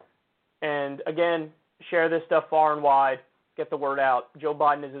here. And, again, share this stuff far and wide. Get the word out. Joe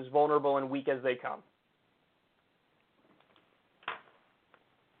Biden is as vulnerable and weak as they come.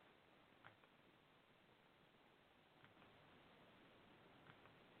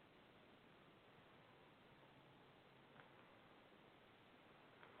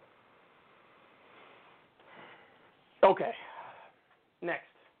 Okay, next.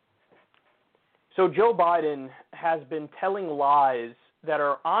 So Joe Biden has been telling lies that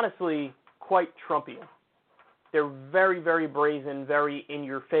are honestly quite Trumpian. They're very, very brazen, very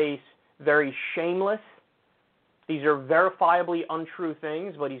in-your-face, very shameless. These are verifiably untrue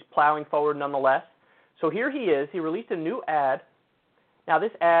things, but he's plowing forward nonetheless. So here he is. He released a new ad. Now,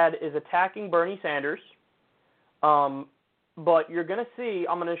 this ad is attacking Bernie Sanders. But you're going to see,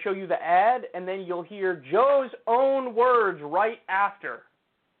 I'm going to show you the ad, and then you'll hear Joe's own words right after.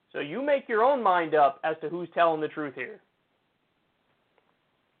 So you make your own mind up as to who's telling the truth here.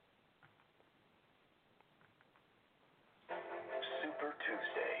 Super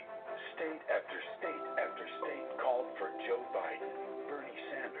Tuesday. State after state after state called for Joe Biden. Bernie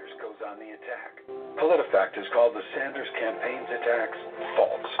Sanders goes on the attack. PolitiFact has called the Sanders campaign's attacks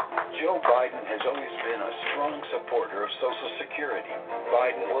false. Joe Biden has always been a strong supporter of Social Security.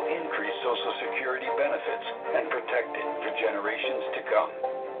 Biden will increase Social Security benefits and protect it for generations to come.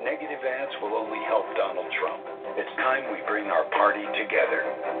 Negative ads will only help Donald Trump. It's time we bring our party together.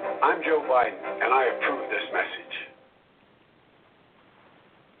 I'm Joe Biden, and I approve this message.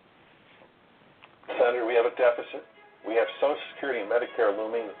 Senator, we have a deficit. We have Social Security and Medicare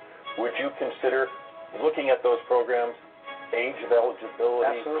looming. Would you consider looking at those programs, age of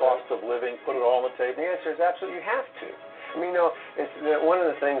eligibility, Absolutely. cost of living, put it all on the table? The answer is absolutely you have to. I mean, it's one of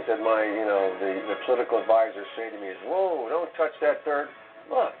the things that my, the political advisors say to me is, whoa, don't touch that third.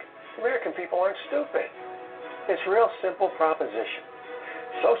 Look, American people aren't stupid. It's a real simple proposition.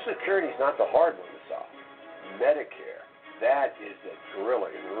 Social Security is not the hard one to solve. Medicare, that is the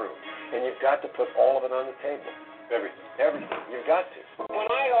gorilla in the room. And you've got to put all of it on the table. Everything. You've got to. When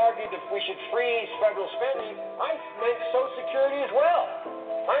I argued that we should freeze federal spending, I meant Social Security as well.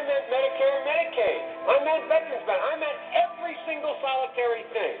 I meant Medicare and Medicaid. I meant veterans benefits. I meant every single solitary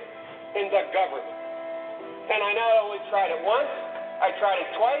thing in the government. And I not only tried it once, I tried it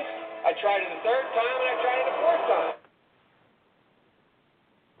twice, I tried it a third time, and I tried it a fourth time.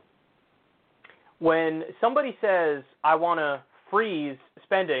 When somebody says, I want to freeze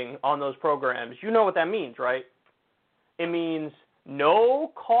spending on those programs, you know what that means, right? It means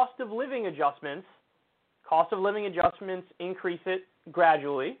no cost of living adjustments. Cost of living adjustments increase it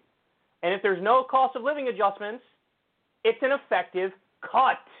gradually. And if there's no cost of living adjustments, it's an effective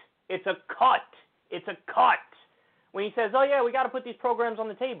cut. It's a cut. It's a cut. When he says, oh, yeah, we got to put these programs on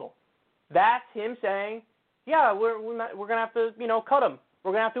the table, that's him saying, yeah, we're going to have to, cut them.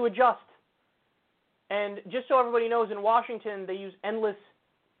 We're going to have to adjust. And just so everybody knows, in Washington, they use endless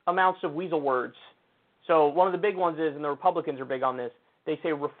amounts of weasel words. So one of the big ones is, and the Republicans are big on this, they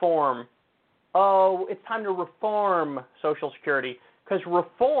say reform. Oh, it's time to reform Social Security, because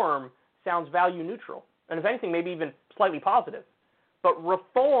reform sounds value neutral. And if anything, maybe even slightly positive. But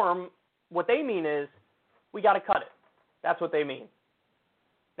reform, what they mean is, we got to cut it. That's what they mean.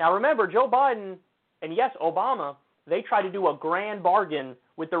 Now remember, Joe Biden and yes, Obama, they tried to do a grand bargain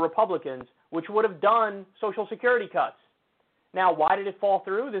with the Republicans, which would have done Social Security cuts. Now, why did it fall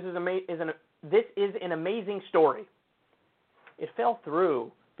through? This is an amazing story. It fell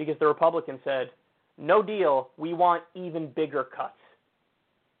through because the Republicans said, no deal, we want even bigger cuts.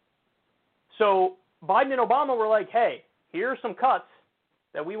 So Biden and Obama were like, hey, here are some cuts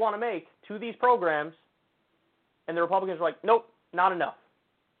that we want to make to these programs. And the Republicans were like, nope, not enough.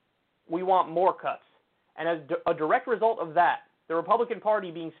 We want more cuts. And as a direct result of that, the Republican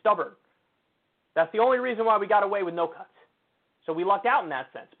Party being stubborn, that's the only reason why we got away with no cuts. So we lucked out in that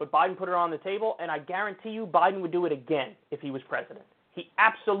sense. But Biden put it on the table, and I guarantee you Biden would do it again if he was president. He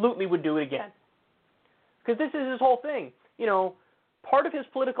absolutely would do it again. Because this is his whole thing. Part of his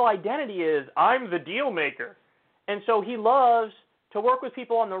political identity is, I'm the deal maker. And so he loves to work with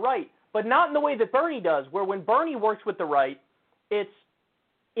people on the right, but not in the way that Bernie does, where when Bernie works with the right, it's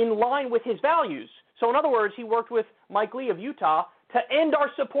in line with his values. So in other words, he worked with Mike Lee of Utah to end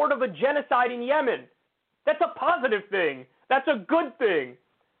our support of a genocide in Yemen. That's a positive thing. That's a good thing.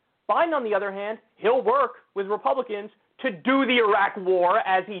 Biden, on the other hand, he'll work with Republicans to do the Iraq war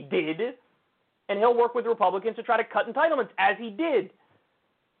as he did, and he'll work with Republicans to try to cut entitlements as he did.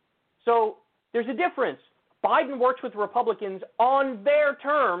 So there's a difference. Biden works with Republicans on their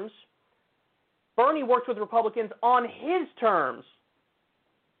terms. Bernie works with Republicans on his terms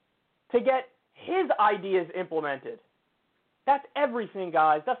to get his ideas implemented. That's everything,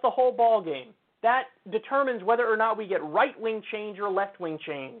 guys. That's the whole ball game. That determines whether or not we get right-wing change or left-wing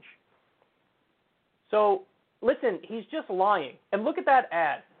change. So, listen, he's just lying. And look at that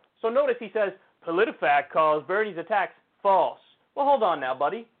ad. So notice he says, PolitiFact calls Bernie's attacks false. Well, hold on now,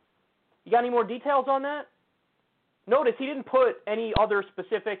 buddy. You got any more details on that? Notice he didn't put any other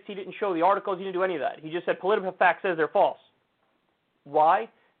specifics. He didn't show the articles. He didn't do any of that. He just said PolitiFact says they're false. Why?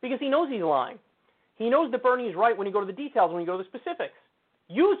 Because he knows he's lying. He knows that Bernie is right when you go to the details, when you go to the specifics.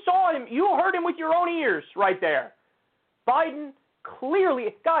 You saw him. You heard him with your own ears right there. Biden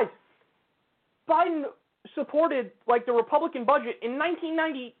clearly, guys, Biden supported like the Republican budget in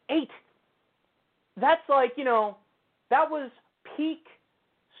 1998. That's like, you know, that was peak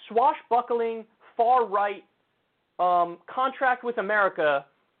swashbuckling far-right contract with America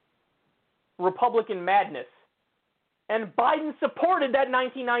Republican madness. And Biden supported that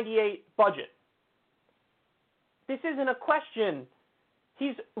 1998 budget. This isn't a question.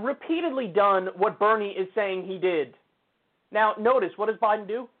 He's repeatedly done what Bernie is saying he did. Now, notice, what does Biden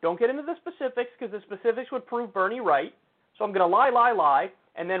do? Don't get into the specifics, because the specifics would prove Bernie right. So I'm going to lie,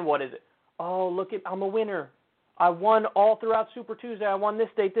 and then what is it? Oh, look, I'm a winner. I won all throughout Super Tuesday. I won this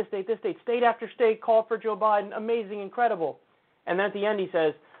state, this state, this state. State after state called for Joe Biden. Amazing, incredible. And then at the end he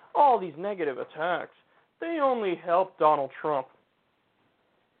says, all these negative attacks, they only help Donald Trump.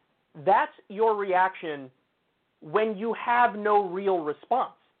 That's your reaction when you have no real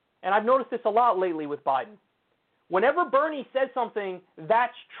response. And I've noticed this a lot lately with Biden. Whenever Bernie says something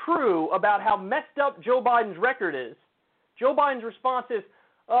that's true about how messed up Joe Biden's record is, Joe Biden's response is,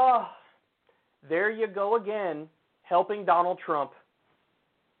 oh, there you go again, helping Donald Trump.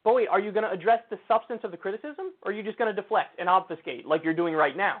 But wait, are you going to address the substance of the criticism, or are you just going to deflect and obfuscate like you're doing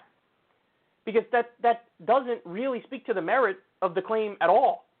right now? Because that doesn't really speak to the merit of the claim at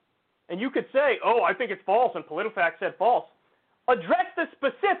all. And you could say, oh, I think it's false, and PolitiFact said false. Address the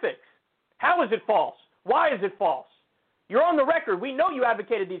specifics. How is it false? Why is it false? You're on the record. We know you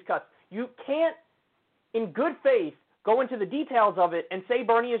advocated these cuts. You can't, in good faith, go into the details of it and say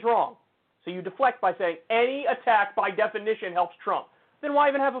Bernie is wrong. So you deflect by saying any attack by definition helps Trump. Then why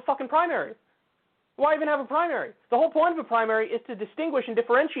even have a fucking primary? Why even have a primary? The whole point of a primary is to distinguish and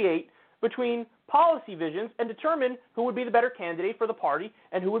differentiate between policy visions and determine who would be the better candidate for the party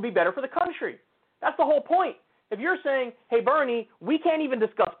and who would be better for the country. That's the whole point. If you're saying, hey, Bernie, we can't even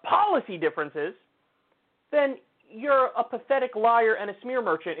discuss policy differences, then you're a pathetic liar and a smear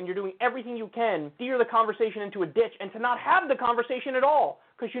merchant, and you're doing everything you can to steer the conversation into a ditch and to not have the conversation at all,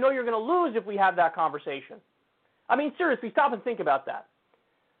 because you know you're going to lose if we have that conversation. I mean, seriously, stop and think about that.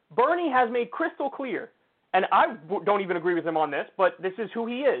 Bernie has made crystal clear, and I don't even agree with him on this, but this is who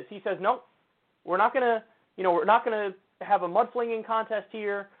he is. He says, no, we're not going to have a mudslinging contest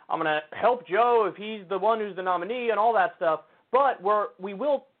here. I'm going to help Joe if he's the one who's the nominee and all that stuff, but we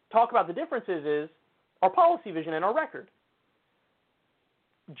will talk about the differences is our policy vision and our record.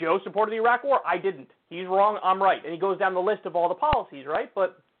 Joe supported the Iraq war. I didn't. He's wrong. I'm right. And he goes down the list of all the policies, right?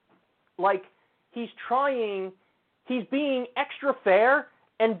 But, like, he's being extra fair,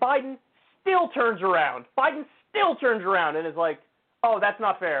 and Biden still turns around. Biden still turns around and is like, oh, that's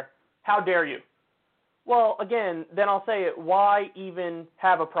not fair. How dare you? Well, again, then I'll say it. Why even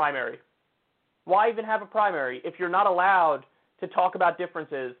have a primary? Why even have a primary if you're not allowed to talk about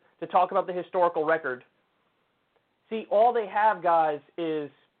differences, to talk about the historical record? See, all they have, guys, is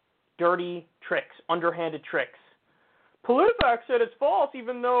dirty tricks, underhanded tricks. PolitiFact said it's false,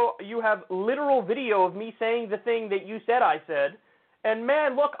 even though you have literal video of me saying the thing that you said I said. And,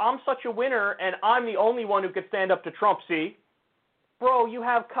 man, look, I'm such a winner, and I'm the only one who could stand up to Trump, see? Bro, you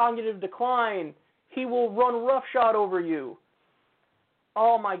have cognitive decline. He will run roughshod over you.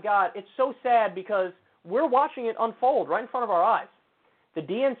 Oh, my God. It's so sad because we're watching it unfold right in front of our eyes. The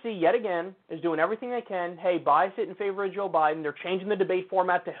DNC, yet again, is doing everything they can. Hey, bias it in favor of Joe Biden. They're changing the debate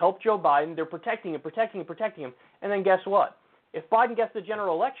format to help Joe Biden. They're protecting him. And then guess what? If Biden gets the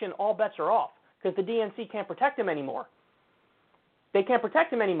general election, all bets are off because the DNC can't protect him anymore. They can't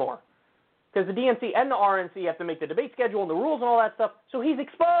protect him anymore because the DNC and the RNC have to make the debate schedule and the rules and all that stuff. So he's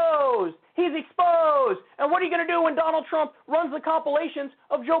exposed. He's exposed. And what are you going to do when Donald Trump runs the compilations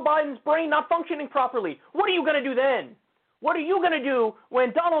of Joe Biden's brain not functioning properly? What are you going to do then? What are you going to do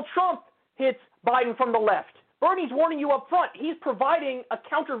when Donald Trump, hits Biden from the left. Bernie's warning you up front. He's providing a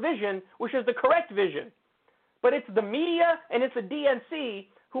counter vision, which is the correct vision. But it's the media and it's the DNC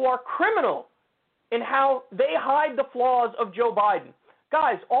who are criminal in how they hide the flaws of Joe Biden.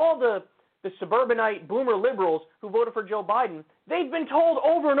 Guys, all the suburbanite boomer liberals who voted for Joe Biden, they've been told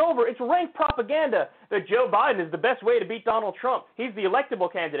over and over, it's rank propaganda that Joe Biden is the best way to beat Donald Trump. He's the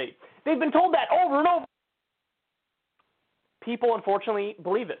electable candidate. They've been told that over and over. People, unfortunately,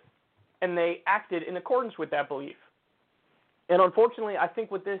 believe it, and they acted in accordance with that belief. And unfortunately, I think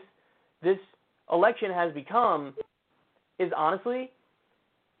what this election has become is, honestly,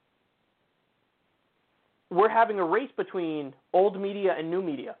 we're having a race between old media and new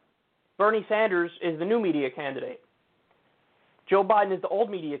media. Bernie Sanders is the new media candidate. Joe Biden is the old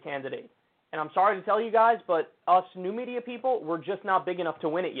media candidate. And I'm sorry to tell you guys, but us new media people, we're just not big enough to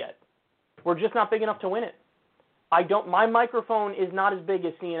win it yet. We're just not big enough to win it. My microphone is not as big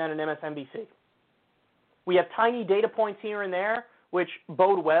as CNN and MSNBC. We have tiny data points here and there, which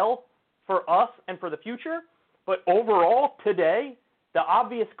bode well for us and for the future. But overall, today, the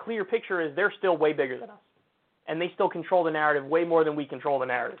obvious clear picture is they're still way bigger than us. And they still control the narrative way more than we control the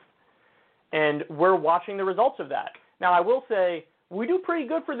narrative. And we're watching the results of that. Now, I will say, we do pretty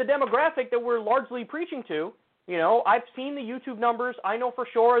good for the demographic that we're largely preaching to. You know, I've seen the YouTube numbers. I know for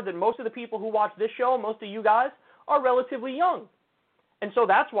sure that most of the people who watch this show, most of you guys, are relatively young. And so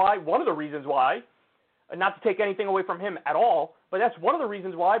that's why, one of the reasons why, not to take anything away from him at all, but that's one of the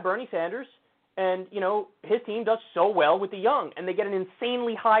reasons why Bernie Sanders and, you know, his team does so well with the young. And they get an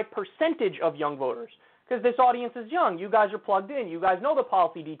insanely high percentage of young voters. Because this audience is young. You guys are plugged in. You guys know the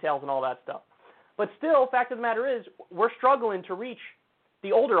policy details and all that stuff. But still, fact of the matter is, we're struggling to reach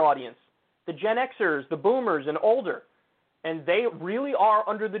the older audience, the Gen Xers, the boomers, and older. And they really are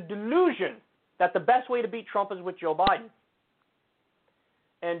under the delusion that the best way to beat Trump is with Joe Biden.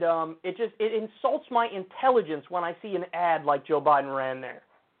 And it insults my intelligence when I see an ad like Joe Biden ran there.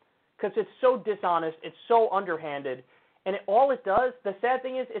 Because it's so dishonest, it's so underhanded, and all it does, the sad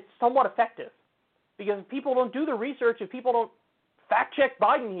thing is, it's somewhat effective. Because if people don't do the research, if people don't fact-check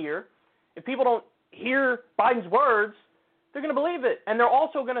Biden here, if people don't hear Biden's words, they're going to believe it. And they're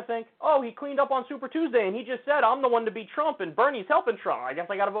also going to think, oh, he cleaned up on Super Tuesday, and he just said, I'm the one to beat Trump, and Bernie's helping Trump. I guess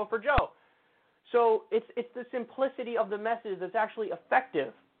I got to vote for Joe. So it's the simplicity of the message that's actually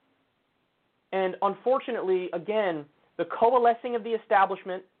effective. And unfortunately, again, the coalescing of the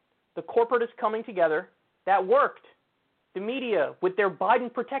establishment, the corporatists coming together, that worked. The media, with their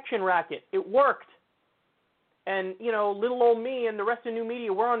Biden protection racket, it worked. And, you know, little old me and the rest of the new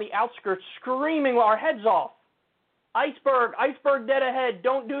media, we're on the outskirts screaming our heads off. Iceberg dead ahead,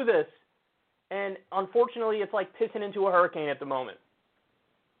 don't do this. And unfortunately, it's like pissing into a hurricane at the moment.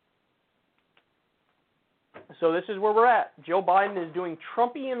 So this is where we're at. Joe Biden is doing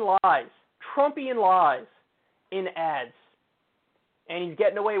Trumpian lies in ads. And he's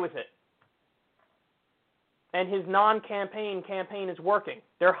getting away with it. And his non-campaign campaign is working.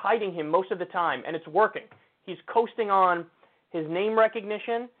 They're hiding him most of the time, and it's working. He's coasting on his name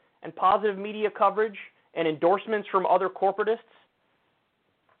recognition and positive media coverage and endorsements from other corporatists.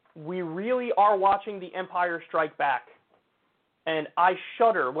 We really are watching the empire strike back. And I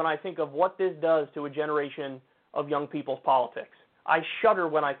shudder when I think of what this does to a generation of young people's politics. I shudder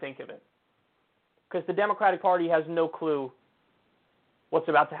when I think of it. Because the Democratic Party has no clue what's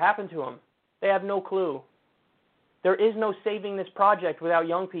about to happen to them. They have no clue. There is no saving this project without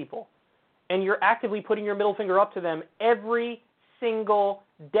young people. And you're actively putting your middle finger up to them every single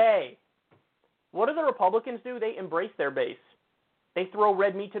day. What do the Republicans do? They embrace their base. They throw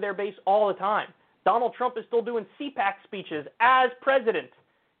red meat to their base all the time. Donald Trump is still doing CPAC speeches as president.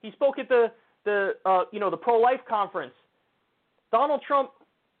 He spoke at the pro-life conference. Donald Trump,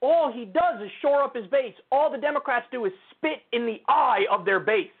 all he does is shore up his base. All the Democrats do is spit in the eye of their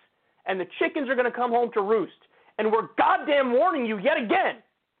base. And the chickens are going to come home to roost. And we're goddamn warning you yet again.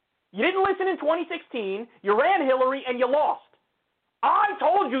 You didn't listen in 2016. You ran Hillary and you lost. I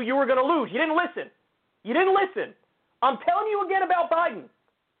told you you were going to lose. You didn't listen. You didn't listen. I'm telling you again about Biden.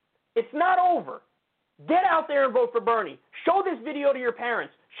 It's not over. Get out there and vote for Bernie. Show this video to your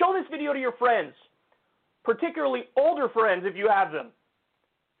parents. Show this video to your friends, particularly older friends if you have them,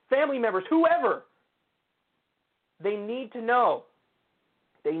 family members, whoever. They need to know.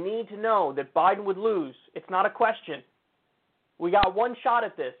 They need to know that Biden would lose. It's not a question. We got one shot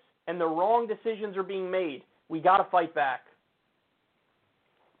at this, and the wrong decisions are being made. We got to fight back.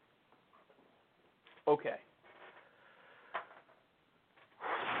 Okay.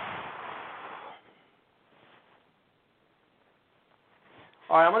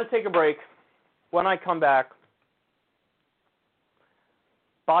 All right, I'm going to take a break. When I come back,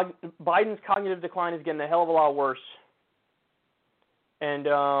 Biden's cognitive decline is getting a hell of a lot worse. And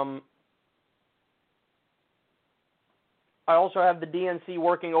I also have the DNC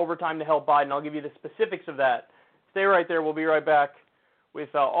working overtime to help Biden. I'll give you the specifics of that. Stay right there. We'll be right back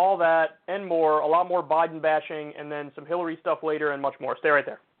with all that and more, a lot more Biden bashing, and then some Hillary stuff later and much more. Stay right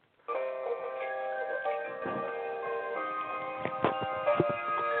there.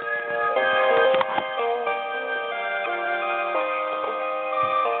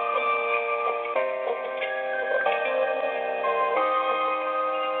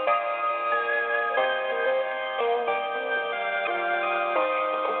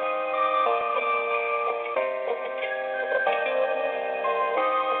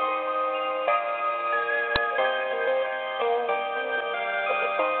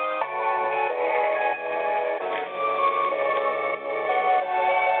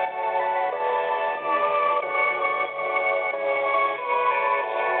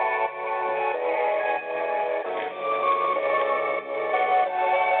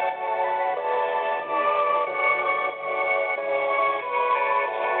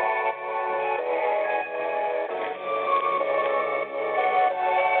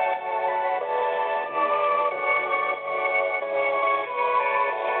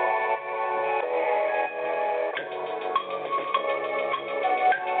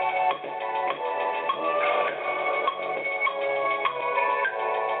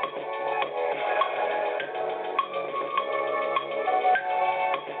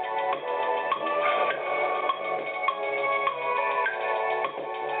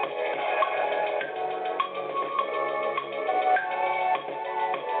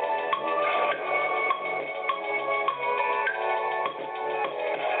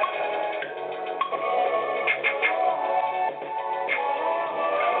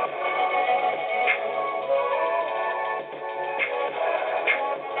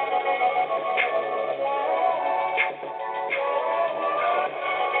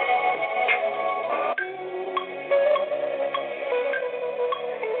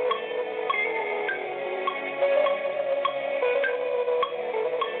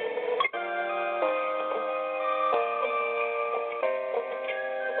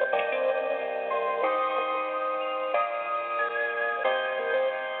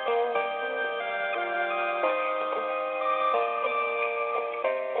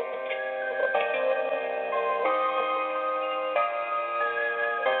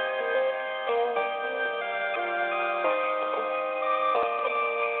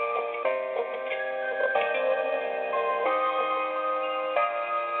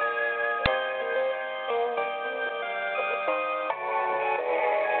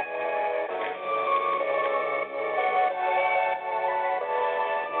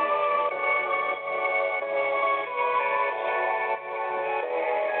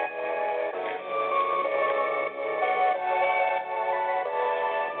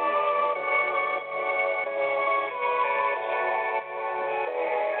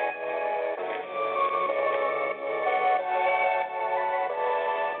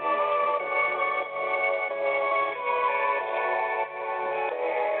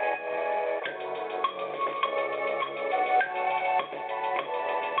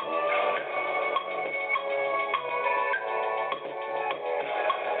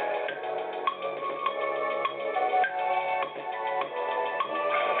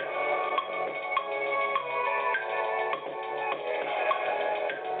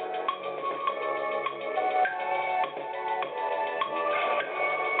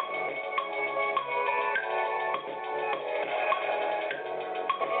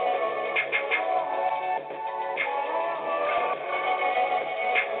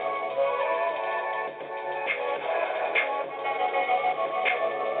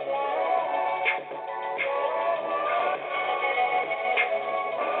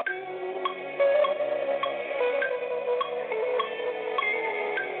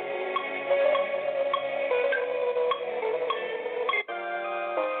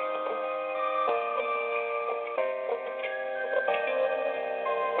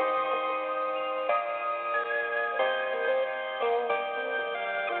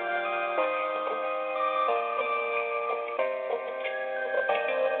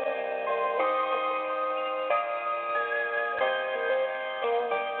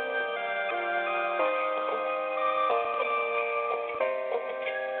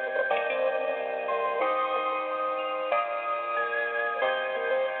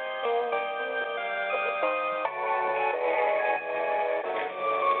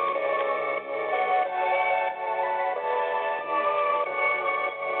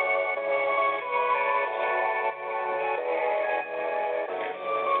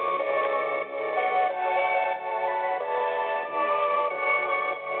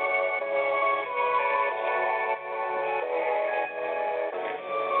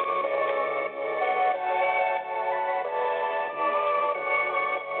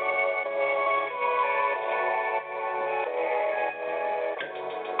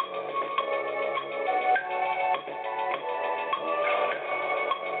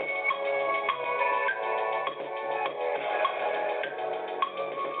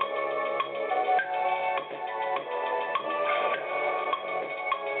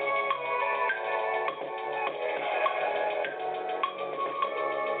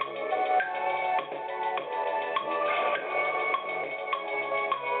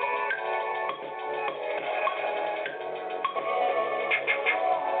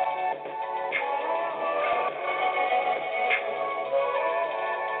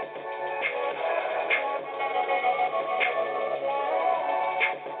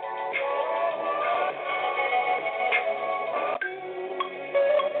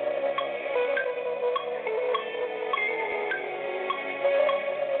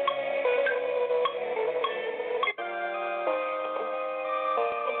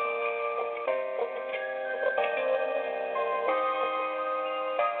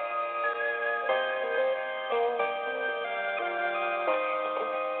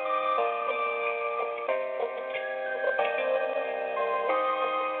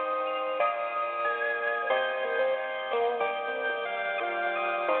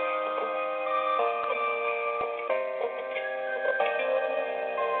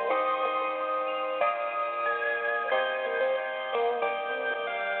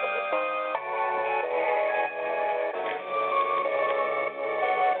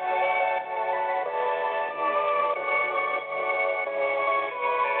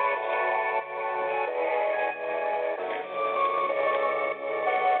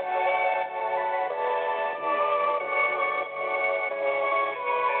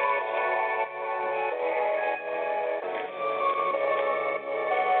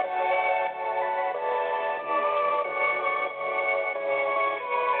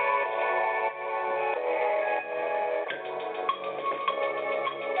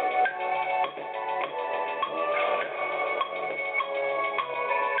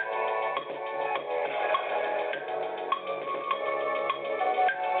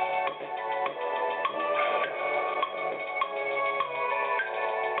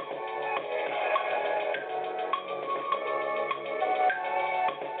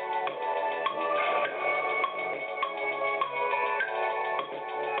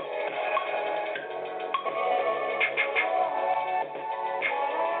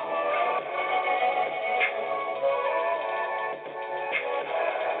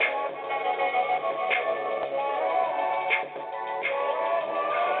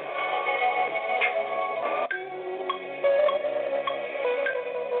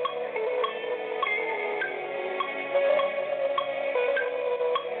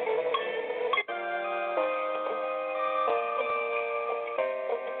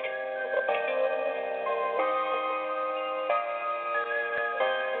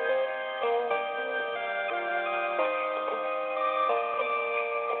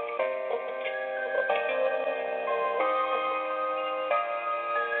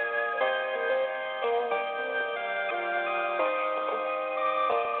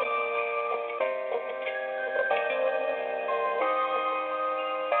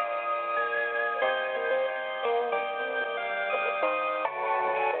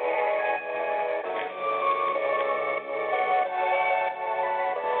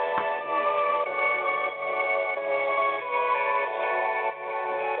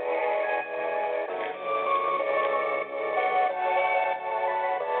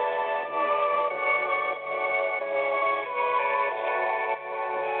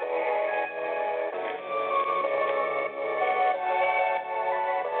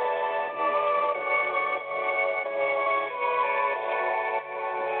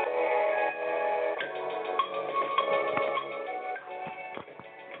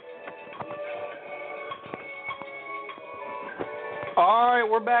 All right,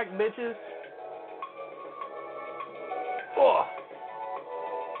 we're back, bitches. Oh.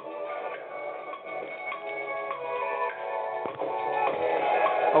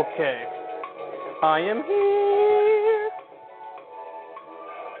 Okay. I am here.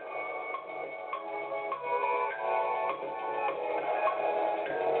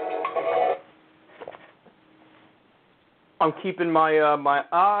 I'm keeping my my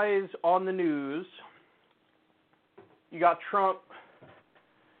eyes on the news. You got Trump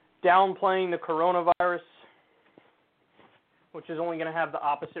downplaying the coronavirus, which is only going to have the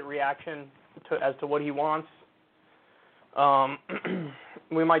opposite reaction as to what he wants.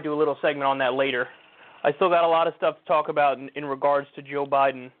 We might do a little segment on that later. I still got a lot of stuff to talk about in regards to Joe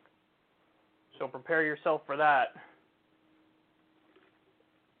Biden, so prepare yourself for that.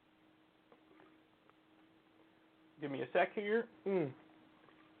 Give me a sec here.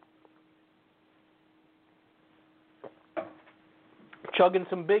 Chugging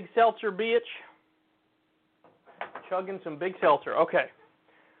some big seltzer, bitch. Chugging some big seltzer. Okay.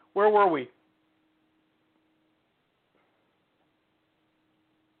 Where were we?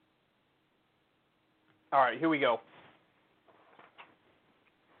 All right, here we go.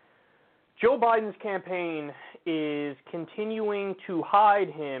 Joe Biden's campaign is continuing to hide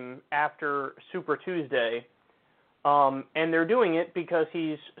him after Super Tuesday, and they're doing it because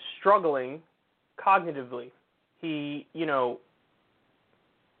he's struggling cognitively. He's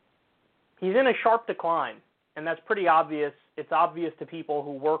in a sharp decline, and that's pretty obvious. It's obvious to people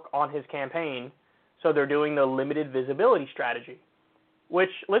who work on his campaign, so they're doing the limited visibility strategy, which,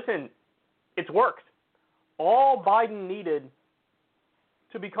 listen, it's worked. All Biden needed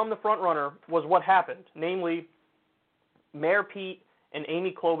to become the front runner was what happened, namely Mayor Pete and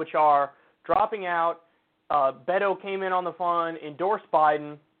Amy Klobuchar dropping out. Beto came in on the fun, endorsed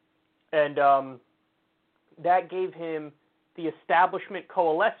Biden, and that gave him the establishment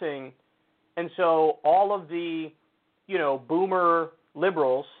coalescing. And so all of the, boomer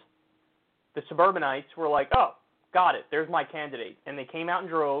liberals, the suburbanites, were like, oh, got it, there's my candidate. And they came out in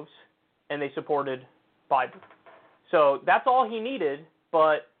droves, and they supported Biden. So that's all he needed,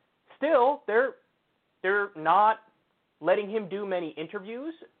 but still, they're not letting him do many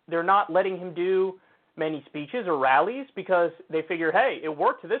interviews. They're not letting him do many speeches or rallies because they figure, hey, it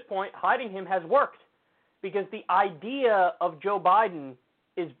worked to this point. Hiding him has worked because the idea of Joe Biden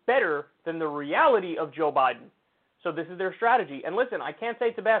is better than the reality of Joe Biden. So this is their strategy. And listen, I can't say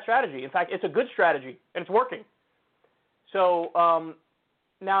it's a bad strategy. In fact, it's a good strategy, and it's working. So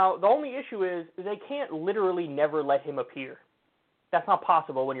now the only issue is they can't literally never let him appear. That's not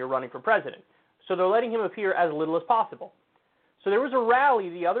possible when you're running for president. So they're letting him appear as little as possible. So there was a rally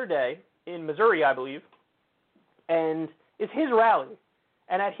the other day in Missouri, I believe, and it's his rally.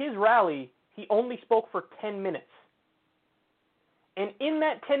 And at his rally, he only spoke for 10 minutes. And in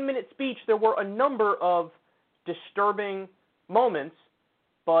that 10-minute speech, there were a number of disturbing moments,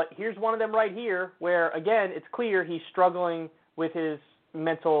 but here's one of them right here where, again, it's clear he's struggling with his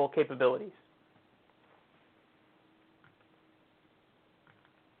mental capabilities.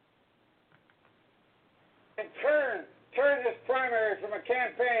 And turn this primary from a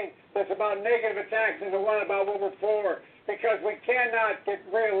campaign that's about negative attacks into one about what we're for, because we cannot get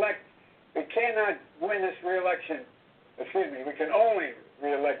reelected. We cannot win this reelection. Excuse me, we can only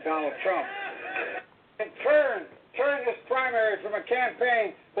reelect Donald Trump. And turn this primary from a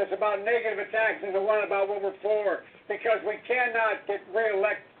campaign that's about negative attacks into one about what we're for, because we cannot get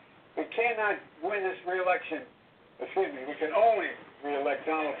reelected. We cannot win this reelection. Excuse me, we can only reelect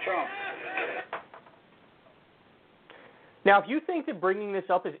Donald Trump. Now, if you think that bringing this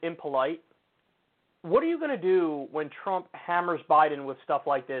up is impolite, what are you going to do when Trump hammers Biden with stuff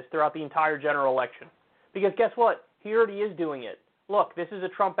like this throughout the entire general election? Because guess what? He already is doing it. Look, this is a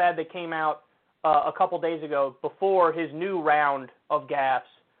Trump ad that came out a couple days ago before his new round of gaffes.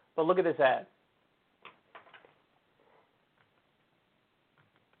 But look at this ad.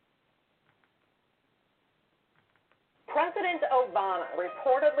 President Obama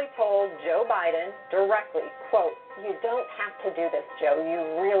reportedly told Joe Biden directly, quote, "You don't have to do this, Joe.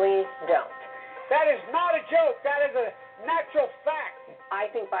 You really don't." That is not a joke. That is a natural fact. I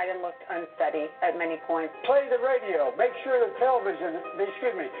think Biden looked unsteady at many points. Play the radio. Make sure the television,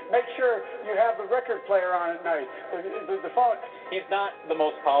 make sure you have the record player on at night. The phone. He's not the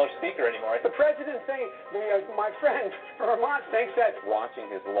most polished speaker anymore. The president thinks, my friend from Vermont thinks that. Watching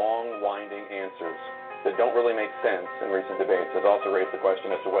his long, winding answers that don't really make sense in recent debates has also raised the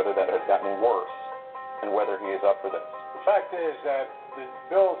question as to whether that has gotten worse and whether he is up for this. The fact is that the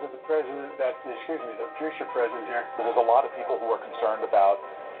bills of the president, the future president here. There's a lot of people who are concerned about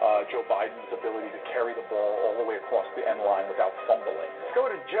Joe Biden's ability to carry the ball all the way across the end line without fumbling. Let's go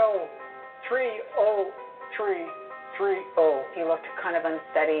to Joe 30330. He looked kind of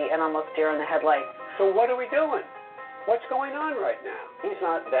unsteady and almost deer in the headlights. So what are we doing? What's going on right now? He's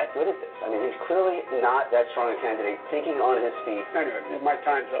not that good at this. I mean, he's clearly not that strong a candidate, thinking on his feet. Anyway, my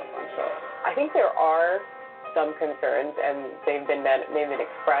time's up. I'm sorry. I think there are some concerns, and they've been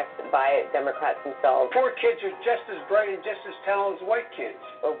expressed by Democrats themselves. Poor kids are just as bright and just as talented as white kids.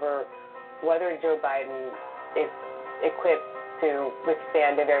 Over whether Joe Biden is equipped to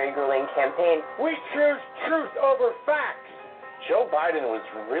withstand a very grueling campaign. We choose truth over facts. Joe Biden was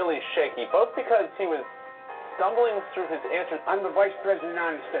really shaky, both because he was stumbling through his answers. I'm the Vice President of the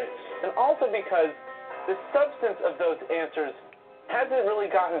United States. And also because the substance of those answers hasn't really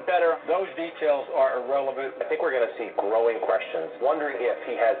gotten better. Those details are irrelevant. I think we're going to see growing questions, wondering if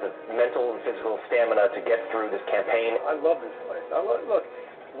he has the mental and physical stamina to get through this campaign. I love this place. Look,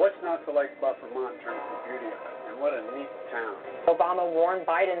 what's not to like about Vermont in terms of the beauty of it? And what a neat town. Obama warned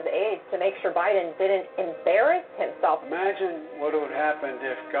Biden's aides to make sure Biden didn't embarrass himself. Imagine what would have happened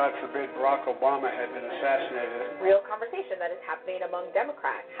if, God forbid, Barack Obama had been assassinated. Real conversation that is happening among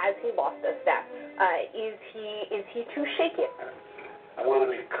Democrats. Has he lost a step? Is he too shaky? I want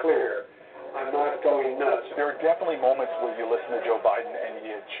to be clear. I'm not going nuts. There are definitely moments where you listen to Joe Biden and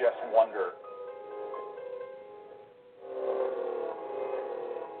you just wonder.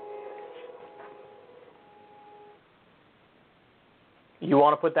 You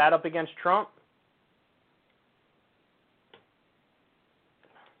want to put that up against Trump?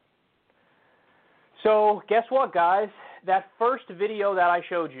 So, guess what, guys? That first video that I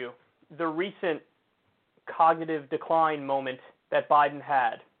showed you, the recent cognitive decline moment that Biden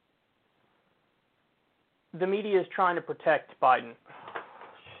had, the media is trying to protect Biden.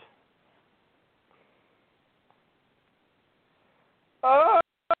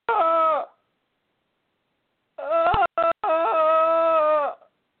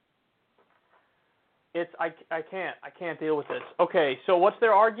 I can't deal with this. Okay, so what's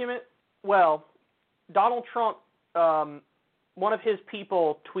their argument? Well, Donald Trump, one of his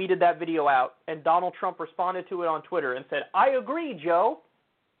people tweeted that video out, and Donald Trump responded to it on Twitter and said, "I agree, Joe."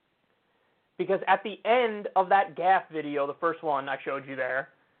 Because at the end of that gaffe video, the first one I showed you there,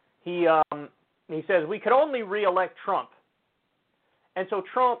 he says, "We could only re-elect Trump." And so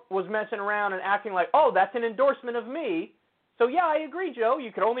Trump was messing around and acting like, "Oh, that's an endorsement of me. So yeah, I agree, Joe.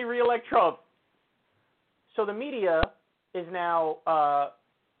 You could only re-elect Trump." So the media is now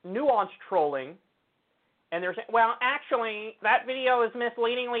nuanced trolling, and they're saying, well, actually, that video is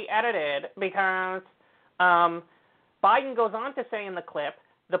misleadingly edited because Biden goes on to say in the clip,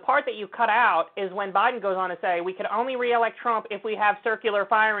 the part that you cut out is when Biden goes on to say, we could only re-elect Trump if we have circular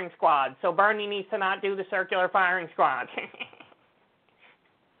firing squads, so Bernie needs to not do the circular firing squad.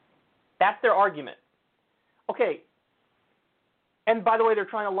 That's their argument. Okay, and by the way, they're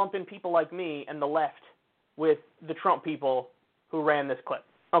trying to lump in people like me and the left with the Trump people who ran this clip.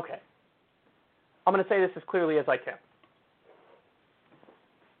 Okay. I'm going to say this as clearly as I can.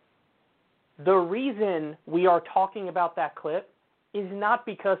 The reason we are talking about that clip is not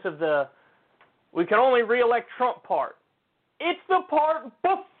because of the we can only re-elect Trump part. It's the part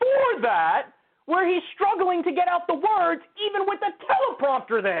before that where he's struggling to get out the words even with the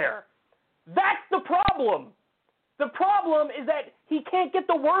teleprompter there. That's the problem. The problem is that he can't get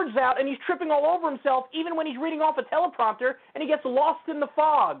the words out and he's tripping all over himself even when he's reading off a teleprompter and he gets lost in the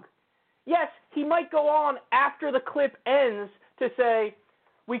fog. Yes, he might go on after the clip ends to say,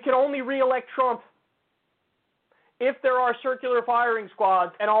 we can only re-elect Trump if there are circular firing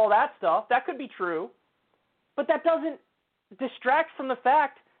squads and all that stuff. That could be true. But that doesn't distract from the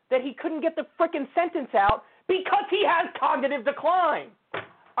fact that he couldn't get the frickin' sentence out because he has cognitive decline.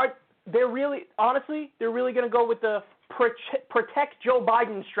 They're really going to go with the protect Joe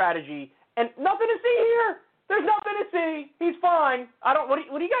Biden strategy, and nothing to see here. There's nothing to see. He's fine. What are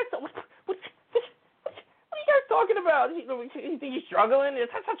you guys? What are you guys talking about? You think he's struggling?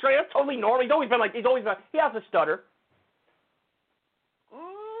 That's totally normal. He has a stutter.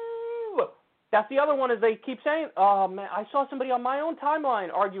 Ooh. That's the other one is they keep saying, oh man, I saw somebody on my own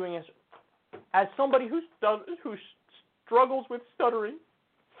timeline arguing as somebody who struggles with stuttering.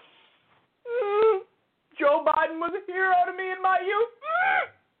 Joe Biden was a hero to me in my youth.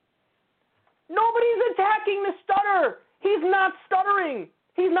 Nobody's attacking the stutter. He's not stuttering.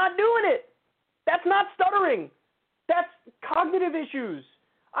 He's not doing it. That's not stuttering. That's cognitive issues.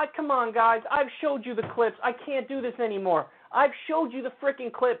 Come on, guys. I've showed you the clips. I can't do this anymore. I've showed you the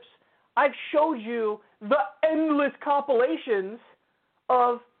freaking clips. I've showed you the endless compilations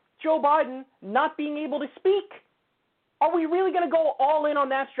of Joe Biden not being able to speak. Are we really going to go all in on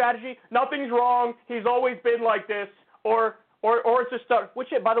that strategy? Nothing's wrong. He's always been like this. Or it's a stutter.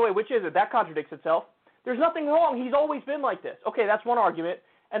 By the way, which is it? That contradicts itself. There's nothing wrong. He's always been like this. Okay, that's one argument.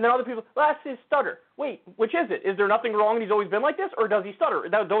 And then other people, well, that's his stutter. Wait, which is it? Is there nothing wrong and he's always been like this? Or does he stutter?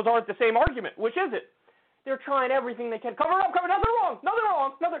 Those aren't the same argument. Which is it? They're trying everything they can. Cover up, nothing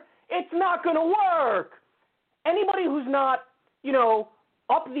wrong. It's not going to work. Anybody who's not,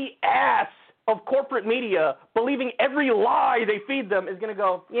 up the ass of corporate media, believing every lie they feed them, is going to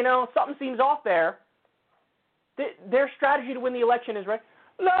go, something seems off there. Their strategy to win the election is, right,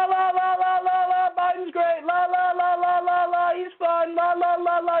 la, la, la, la, la, la, Biden's great, la, la, la, la, la, la, he's fun, la, la,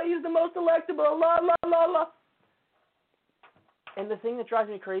 la, la, he's the most electable, la, la, la, la. And the thing that drives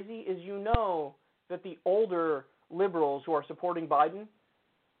me crazy is that the older liberals who are supporting Biden,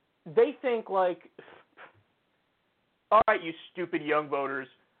 they think like, all right, you stupid young voters,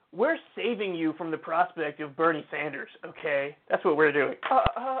 we're saving you from the prospect of Bernie Sanders, okay? That's what we're doing.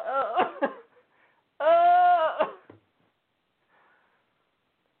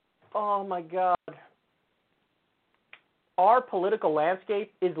 Oh, my God. Our political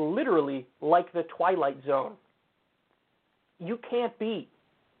landscape is literally like the Twilight Zone. You can't be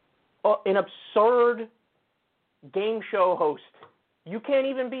an absurd game show host. You can't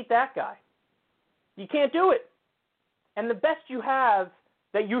even beat that guy. You can't do it. And the best you have,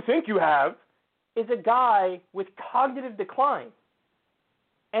 that you think you have, is a guy with cognitive decline.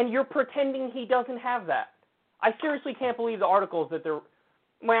 And you're pretending he doesn't have that. I seriously can't believe the articles that they're,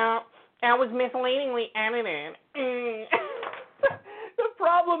 well, I was misleadingly edited. The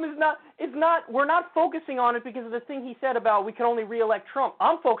problem is not, we're not focusing on it because of the thing he said about we can only re-elect Trump.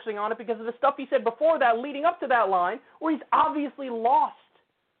 I'm focusing on it because of the stuff he said before that, leading up to that line, where he's obviously lost.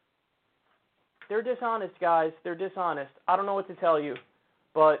 They're dishonest, guys. They're dishonest. I don't know what to tell you.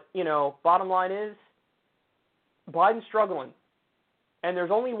 But, bottom line is, Biden's struggling. And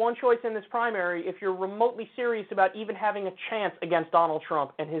there's only one choice in this primary if you're remotely serious about even having a chance against Donald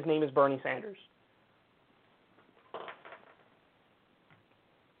Trump, and his name is Bernie Sanders.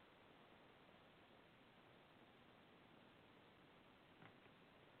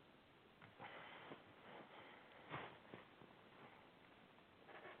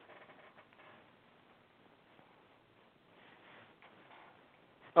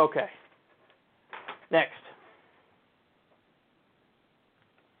 Okay. Next.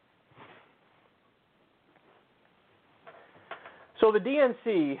 So the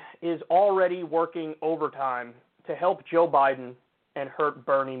DNC is already working overtime to help Joe Biden and hurt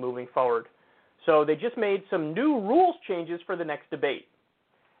Bernie moving forward. So they just made some new rules changes for the next debate.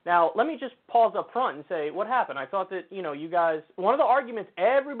 Now, let me just pause up front and say, what happened? I thought that, you guys, one of the arguments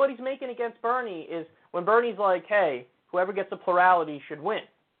everybody's making against Bernie is when Bernie's like, hey, whoever gets a plurality should win.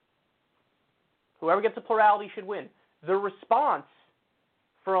 Whoever gets a plurality should win. The response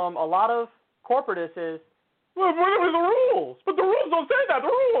from a lot of corporatists is, well, what are the rules? But the rules don't say that. The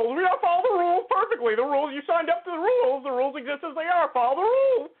rules. We gotta follow the rules perfectly. The rules, you signed up to the rules. The rules exist as they are. Follow the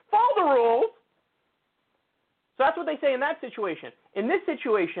rules. Follow the rules. So that's what they say in that situation. In this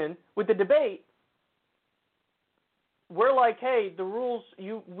situation, with the debate, we're like, hey, the rules,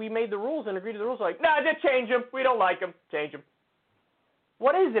 we made the rules and agreed to the rules. Like, nah, just change them. We don't like them. Change them.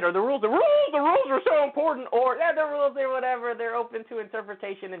 What is it? Are the rules? The rules are so important. Or, the rules, they're whatever. They're open to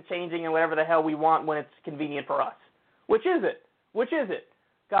interpretation and changing and whatever the hell we want when it's convenient for us. Which is it? Which is it?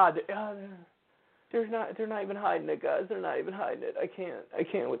 God, they're not even hiding it, guys. They're not even hiding it. I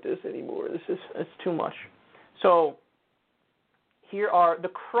can't with this anymore. It's too much. So, here are the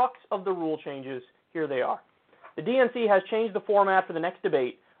crux of the rule changes. Here they are. The DNC has changed the format for the next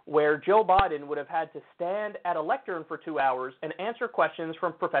debate, where Joe Biden would have had to stand at a lectern for 2 hours and answer questions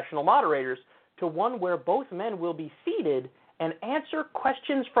from professional moderators, to one where both men will be seated and answer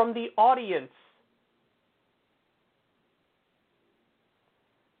questions from the audience.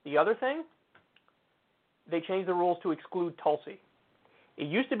 The other thing, they changed the rules to exclude Tulsi. It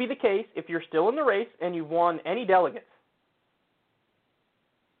used to be the case if you're still in the race and you've won any delegates,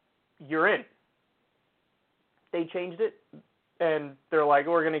 you're in. They changed it, and they're like,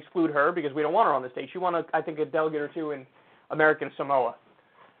 we're going to exclude her because we don't want her on the stage. She won, I think, a delegate or two in American Samoa.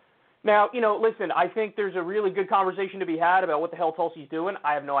 Now, listen, I think there's a really good conversation to be had about what the hell Tulsi's doing.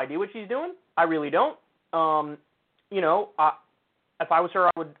 I have no idea what she's doing. I really don't. If I was her,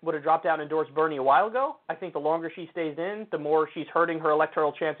 I would have dropped out and endorsed Bernie a while ago. I think the longer she stays in, the more she's hurting her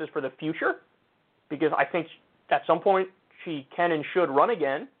electoral chances for the future, because I think at some point she can and should run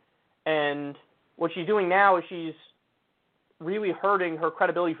again. And what she's doing now is she's really hurting her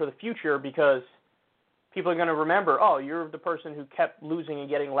credibility for the future, because people are going to remember, oh, you're the person who kept losing and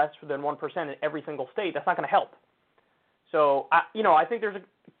getting less than 1% in every single state. That's not going to help. So, I think there's a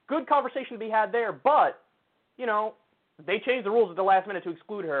good conversation to be had there, but, they changed the rules at the last minute to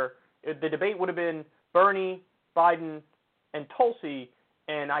exclude her. The debate would have been Bernie, Biden, and Tulsi,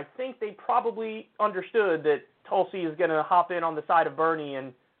 and I think they probably understood that Tulsi is going to hop in on the side of Bernie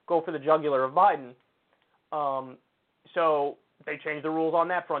and go for the jugular of Biden. So they changed the rules on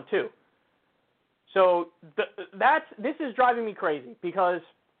that front too. So this is driving me crazy because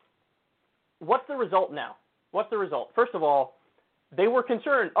what's the result now? What's the result? First of all, they were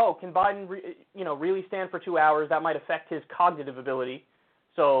concerned, can Biden really stand for 2 hours? That might affect his cognitive ability.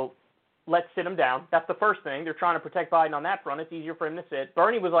 So let's sit him down. That's the first thing. They're trying to protect Biden on that front. It's easier for him to sit.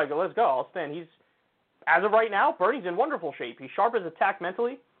 Bernie was like, let's go. I'll stand. As of right now, Bernie's in wonderful shape. He's sharp as a tack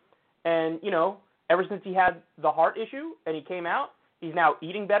mentally. And, ever since he had the heart issue and he came out, he's now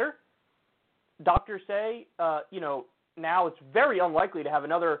eating better. Doctors say, now it's very unlikely to have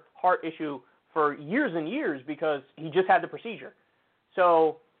another heart issue for years and years because he just had the procedure.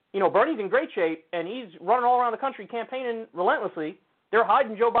 So, Bernie's in great shape, and he's running all around the country campaigning relentlessly. They're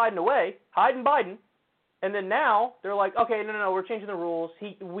hiding Joe Biden away, hiding Biden, and then now they're like, okay, no, we're changing the rules.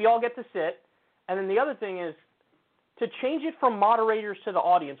 We all get to sit. And then the other thing is to change it from moderators to the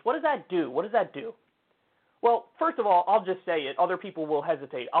audience. What does that do? Well, first of all, I'll just say it. Other people will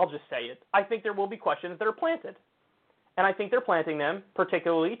hesitate. I'll just say it. I think there will be questions that are planted. And I think they're planting them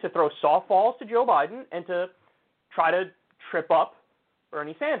particularly to throw softballs to Joe Biden and to try to trip up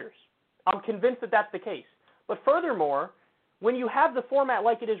Bernie Sanders. I'm convinced that that's the case. But furthermore, when you have the format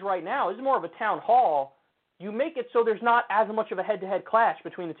like it is right now, this is more of a town hall, you make it so there's not as much of a head-to-head clash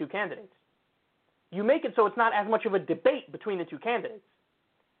between the two candidates. You make it so it's not as much of a debate between the two candidates.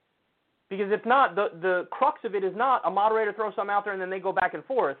 Because it's not, the crux of it is not a moderator throws something out there and then they go back and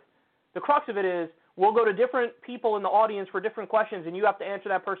forth. The crux of it is we'll go to different people in the audience for different questions and you have to answer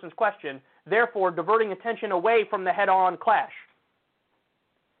that person's question, therefore diverting attention away from the head-on clash.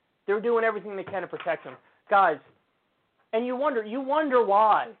 They're doing everything they can to protect them. Guys, and you wonder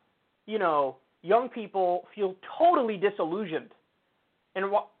why, young people feel totally disillusioned and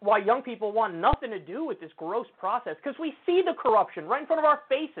why young people want nothing to do with this gross process, because we see the corruption right in front of our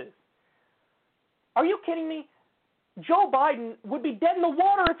faces. Are you kidding me? Joe Biden would be dead in the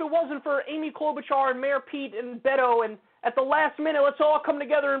water if it wasn't for Amy Klobuchar and Mayor Pete and Beto, and at the last minute, let's all come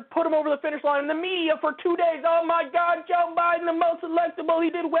together and put him over the finish line. And the media for 2 days, oh my God, Joe Biden, the most electable. He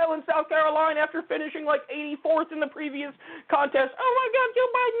did well in South Carolina after finishing like 84th in the previous contest. Oh my God, Joe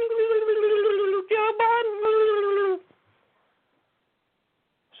Biden, Joe Biden.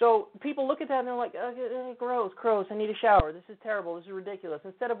 So people look at that and they're like, gross, I need a shower. This is terrible. This is ridiculous.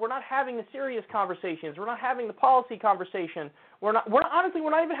 Instead of, we're not having the serious conversations. We're not having the policy conversation. Honestly, we're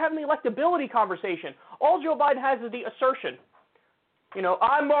not even having the electability conversation. All Joe Biden has is the assertion.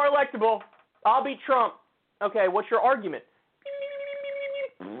 I'm more electable. I'll beat Trump. Okay, what's your argument?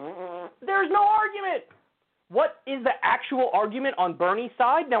 There's no argument. What is the actual argument on Bernie's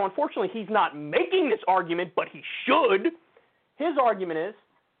side? Now, unfortunately, he's not making this argument, but he should. His argument is,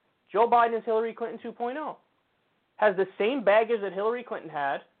 Joe Biden is Hillary Clinton 2.0. Has the same baggage that Hillary Clinton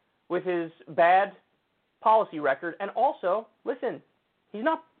had with his bad policy record. And also, listen, he's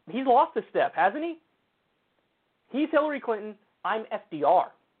lost a step, hasn't he? He's Hillary Clinton. I'm FDR.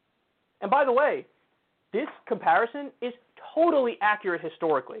 And by the way, this comparison is totally accurate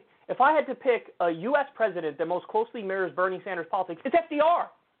historically. If I had to pick a U.S. president that most closely mirrors Bernie Sanders' politics, it's FDR.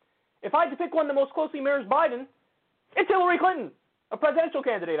 If I had to pick one that most closely mirrors Biden, it's Hillary Clinton. A presidential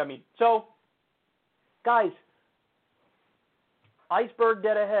candidate, I mean. So, guys, iceberg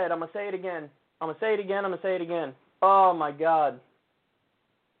dead ahead. I'm going to say it again. Oh, my God.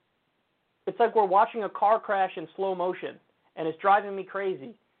 It's like we're watching a car crash in slow motion, and it's driving me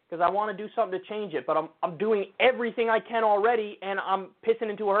crazy because I want to do something to change it, but I'm doing everything I can already, and I'm pissing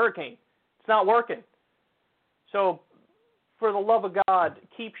into a hurricane. It's not working. So, for the love of God,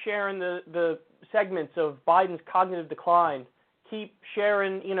 keep sharing the segments of Biden's cognitive decline. Keep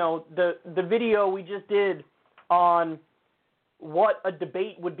sharing, the video we just did on what a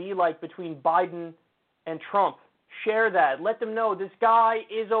debate would be like between Biden and Trump. Share that. Let them know this guy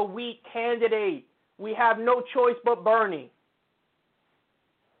is a weak candidate. We have no choice but Bernie.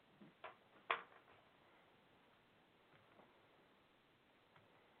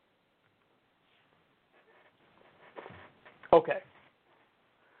 Okay.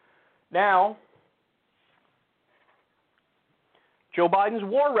 Now, Joe Biden's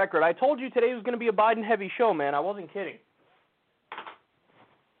war record. I told you today was going to be a Biden-heavy show, man. I wasn't kidding.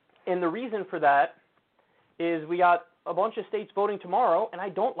 And the reason for that is we got a bunch of states voting tomorrow, and I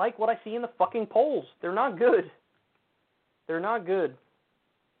don't like what I see in the fucking polls. They're not good. They're not good.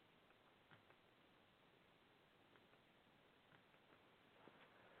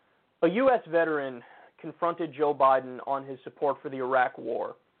 A U.S. veteran confronted Joe Biden on his support for the Iraq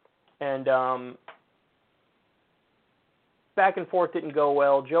War. And back and forth didn't go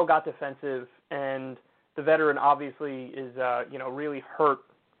well. Joe got defensive, and the veteran obviously is, really hurt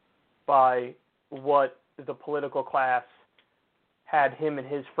by what the political class had him and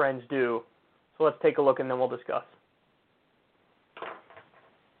his friends do. So let's take a look, and then we'll discuss.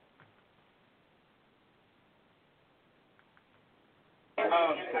 I'm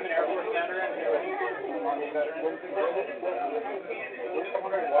an Air Force veteran, Army veteran. I'm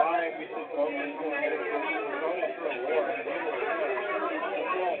wondering why we should vote for a war.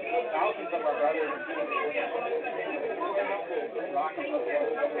 Thousands of our brothers rocking the war.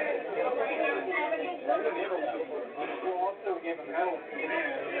 We'll also give a medal to the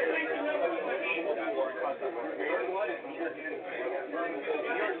man who that war caused that war. Your blood is in your hands.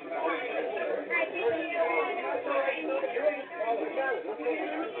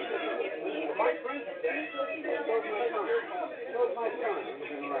 My friends are dead. So is my son. So is my son.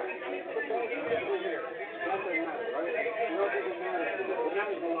 That doesn't matter, right? No, it doesn't matter. The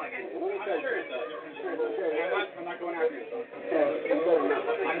numbers are like, I'm sure it does. I'm not going after you.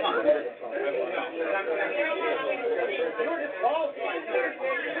 I'm not. You're disqualified.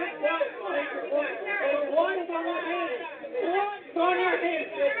 Blood is on your hands. Blood's on your hands.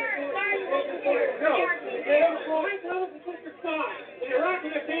 No. My brothers and sisters died in Iraq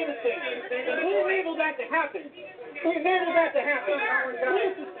and Afghanistan. And who enabled that to happen? Who enabled that to happen? He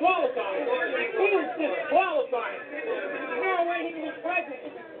was disqualified. He was disqualified. No way he was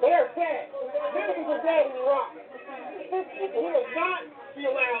president. They're dead. Millions are dead in Iraq. He will not be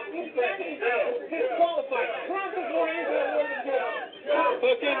allowed to be president. Disqualified. Trump is more into that war than Joe.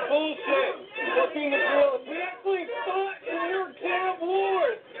 Fucking bullshit. Fucking the drill. We actually fought in your damn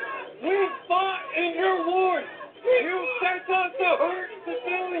wars. We fought in your wars. You sent us to hurt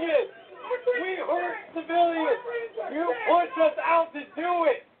civilians. We hurt civilians. You pushed us out to do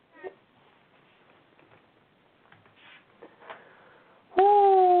it.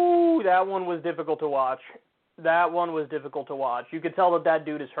 Whoo, that one was difficult to watch. You could tell that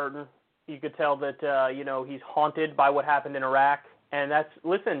dude is hurting. You could tell that, he's haunted by what happened in Iraq. And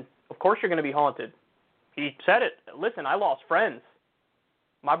listen, of course you're going to be haunted. He said it. Listen, I lost friends.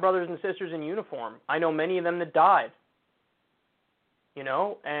 My brothers and sisters in uniform. I know many of them that died. And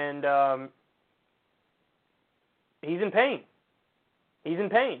he's in pain.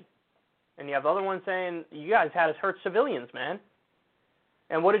 And you have the other one saying, you guys had us hurt civilians, man.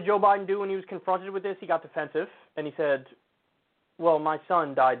 And what did Joe Biden do when he was confronted with this? He got defensive, and he said, well, my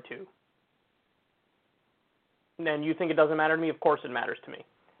son died too. And you think it doesn't matter to me? Of course it matters to me.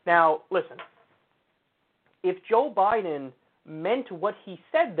 Now, listen, if Joe Biden meant what he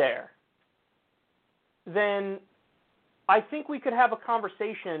said there, then I think we could have a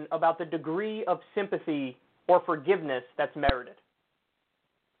conversation about the degree of sympathy or forgiveness that's merited.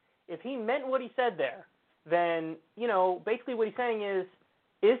 If he meant what he said there, then, basically what he's saying is,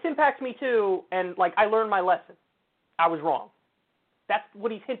 this impacts me too, and, I learned my lesson. I was wrong. That's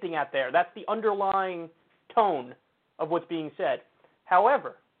what he's hinting at there. That's the underlying tone of what's being said.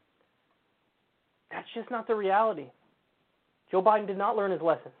 However, that's just not the reality. Joe Biden did not learn his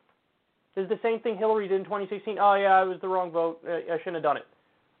lesson. This is the same thing Hillary did in 2016. Oh, yeah, it was the wrong vote. I shouldn't have done it.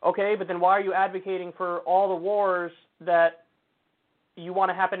 Okay, but then why are you advocating for all the wars that you want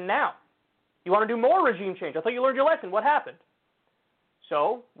to happen now? You want to do more regime change. I thought you learned your lesson. What happened?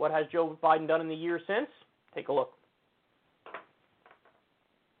 So, what has Joe Biden done in the years since? Take a look.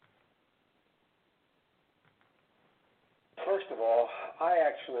 First of all, I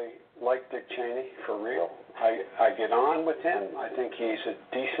actually like Dick Cheney for real. I get on with him. I think he's a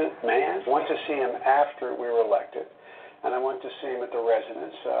decent man. I went to see him after we were elected, and I went to see him at the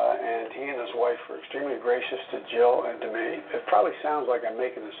residence, and he and his wife were extremely gracious to Jill and to me. It probably sounds like I'm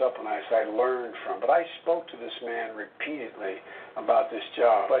making this up when I say I learned from, but I spoke to this man repeatedly about this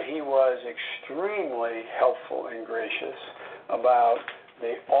job. But he was extremely helpful and gracious about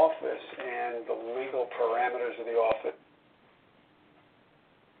the office and the legal parameters of the office.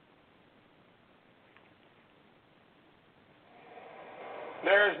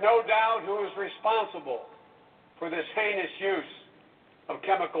 There is no doubt who is responsible for this heinous use of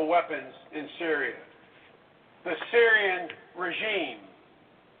chemical weapons in Syria. The Syrian regime.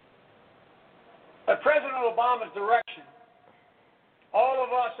 At President Obama's direction, all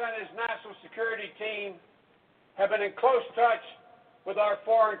of us and his national security team have been in close touch with our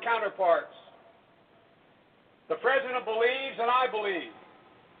foreign counterparts. The President believes, and I believe,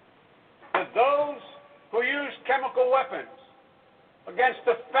 that those who use chemical weapons against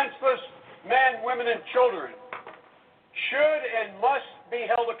defenseless men, women, and children should and must be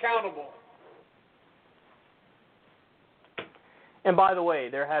held accountable. And by the way,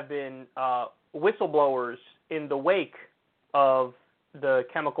 there have been whistleblowers in the wake of the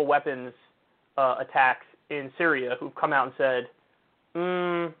chemical weapons attacks in Syria who've come out and said,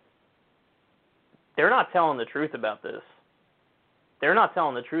 they're not telling the truth about this. They're not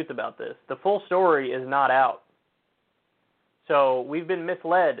telling the truth about this. The full story is not out. So we've been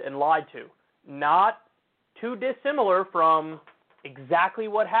misled and lied to. Not too dissimilar from exactly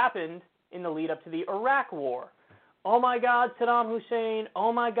what happened in the lead up to the Iraq War. Oh my God, Saddam Hussein.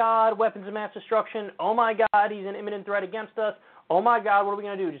 Oh my God, weapons of mass destruction. Oh my God, he's an imminent threat against us. Oh my God, what are we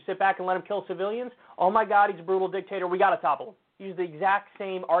going to do? Just sit back and let him kill civilians? Oh my God, he's a brutal dictator. We got to topple him. Use the exact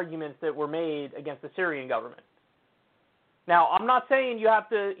same arguments that were made against the Syrian government. Now, I'm not saying you have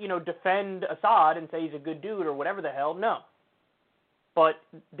to, defend Assad and say he's a good dude or whatever the hell. No. But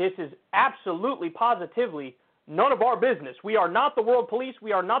this is absolutely, positively none of our business. We are not the world police.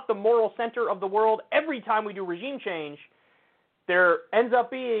 We are not the moral center of the world. Every time we do regime change, there ends up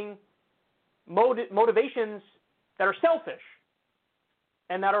being motivations that are selfish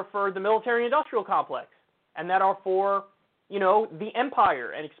and that are for the military-industrial complex and that are for, the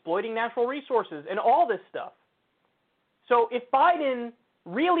empire and exploiting natural resources and all this stuff. So if Biden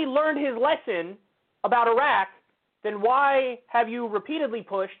really learned his lesson about Iraq, then why have you repeatedly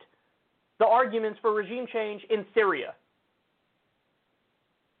pushed the arguments for regime change in Syria?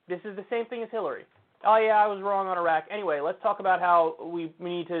 This is the same thing as Hillary. Oh, yeah, I was wrong on Iraq. Anyway, let's talk about how we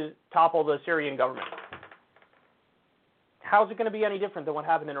need to topple the Syrian government. How's it going to be any different than what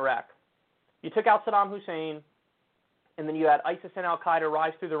happened in Iraq? You took out Saddam Hussein, and then you had ISIS and al-Qaeda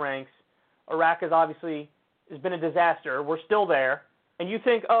rise through the ranks. Iraq has been a disaster. We're still there. And you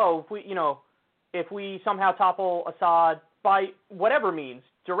think, if we somehow topple Assad by whatever means,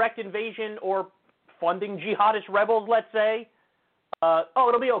 direct invasion or funding jihadist rebels, let's say,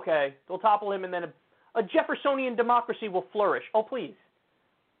 it'll be okay. They'll topple him and then a Jeffersonian democracy will flourish. Oh, please.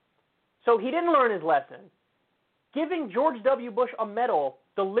 So he didn't learn his lesson. Giving George W. Bush a medal,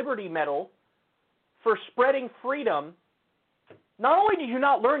 the Liberty Medal, for spreading freedom, not only did you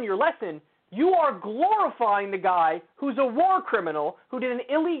not learn your lesson, you are glorifying the guy who's a war criminal who did an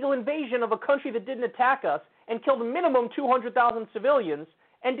illegal invasion of a country that didn't attack us and killed a minimum 200,000 civilians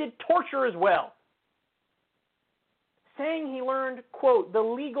and did torture as well. Saying he learned, quote, the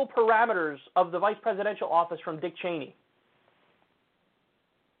legal parameters of the vice presidential office from Dick Cheney.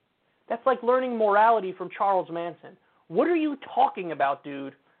 That's like learning morality from Charles Manson. What are you talking about,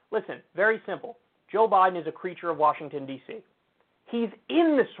 dude? Listen, very simple. Joe Biden is a creature of Washington, D.C. He's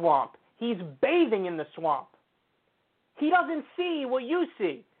in the swamp. He's bathing in the swamp. He doesn't see what you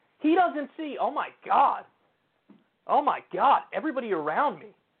see. He doesn't see, oh my God, everybody around me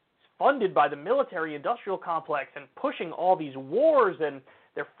is funded by the military-industrial complex and pushing all these wars, and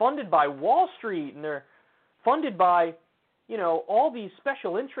they're funded by Wall Street, and they're funded by, all these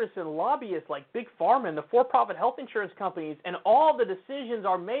special interests and lobbyists like Big Pharma and the for-profit health insurance companies, and all the decisions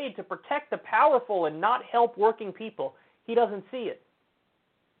are made to protect the powerful and not help working people. He doesn't see it.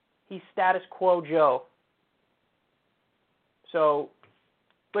 He's status quo Joe. So,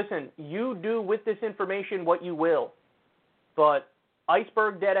 listen, you do with this information what you will, but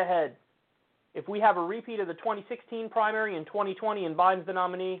iceberg dead ahead. If we have a repeat of the 2016 primary in 2020 and Biden's the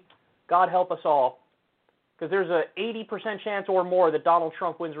nominee, God help us all. Because there's a 80% chance or more that Donald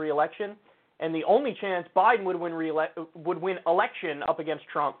Trump wins re-election, and the only chance Biden would win election up against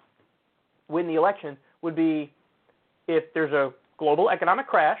Trump, win the election, would be if there's a global economic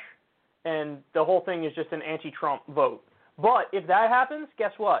crash and the whole thing is just an anti-Trump vote. But if that happens,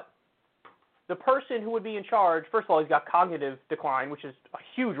 guess what? The person who would be in charge, first of all, he's got cognitive decline, which is a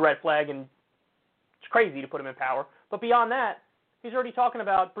huge red flag, and it's crazy to put him in power. But beyond that, he's already talking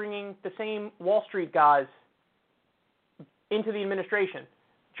about bringing the same Wall Street guys into the administration.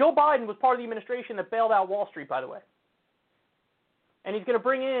 Joe Biden was part of the administration that bailed out Wall Street, by the way. And he's going to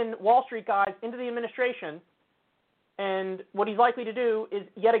bring in Wall Street guys into the administration, and what he's likely to do is,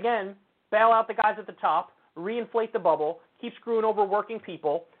 yet again, bail out the guys at the top, reinflate the bubble, keep screwing over working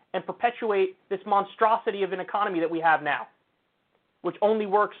people, and perpetuate this monstrosity of an economy that we have now, which only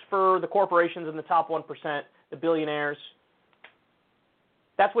works for the corporations in the top 1%, the billionaires.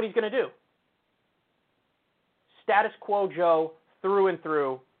 That's what he's going to do. Status quo Joe through and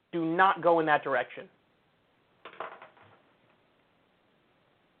through. Do not go in that direction.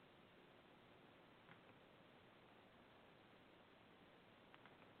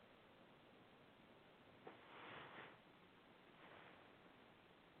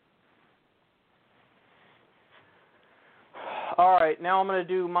 All right, now I'm going to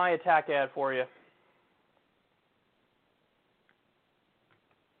do my attack ad for you.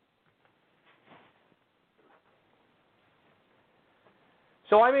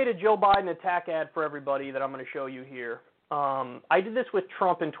 So I made a Joe Biden attack ad for everybody that I'm going to show you here. I did this with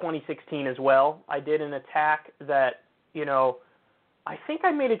Trump in 2016 as well. I did an attack that, I think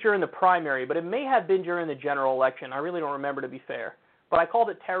I made it during the primary, but it may have been during the general election. I really don't remember, to be fair. But I called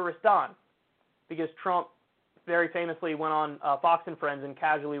it Terrorist Don because Trump very famously went on Fox and Friends and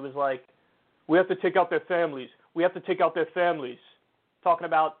casually was like, we have to take out their families. We have to take out their families. Talking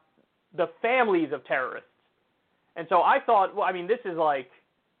about the families of terrorists. And so I thought, this is like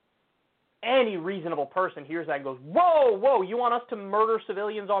any reasonable person hears that and goes, whoa, you want us to murder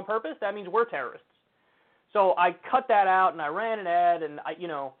civilians on purpose? That means we're terrorists. So I cut that out and I ran an ad and I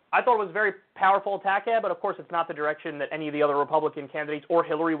thought it was a very powerful attack ad, but of course it's not the direction that any of the other Republican candidates or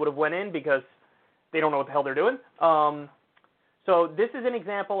Hillary would have went in because they don't know what the hell they're doing. So this is an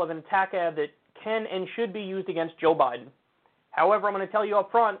example of an attack ad that can and should be used against Joe Biden. However, I'm going to tell you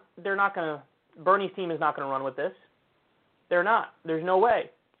up front, Bernie's team is not going to run with this. They're not. There's no way.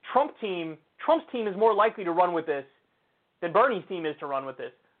 Trump's team is more likely to run with this than Bernie's team is to run with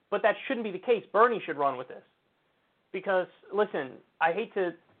this. But that shouldn't be the case. Bernie should run with this. Because, listen, I hate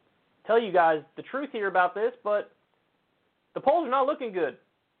to tell you guys the truth here about this, but the polls are not looking good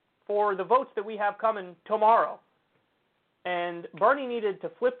for the votes that we have coming tomorrow. And Bernie needed to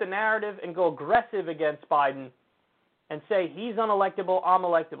flip the narrative and go aggressive against Biden and say, he's unelectable, I'm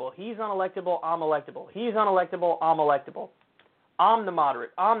electable. He's unelectable, I'm electable. He's unelectable, I'm electable. I'm the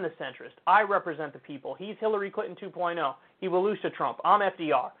moderate. I'm the centrist. I represent the people. He's Hillary Clinton 2.0. He will lose to Trump. I'm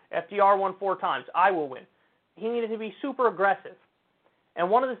FDR. FDR won 4 times. I will win. He needed to be super aggressive.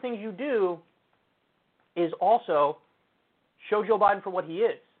 And one of the things you do is also show Joe Biden for what he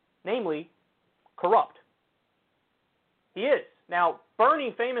is, namely corrupt. He is. Now,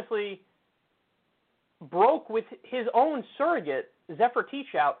 Bernie famously broke with his own surrogate, Zephyr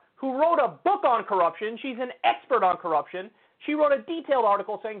Teachout, who wrote a book on corruption. She's an expert on corruption. She wrote a detailed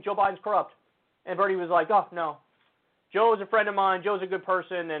article saying Joe Biden's corrupt. And Bernie was like, oh, no. Joe's a friend of mine. Joe's a good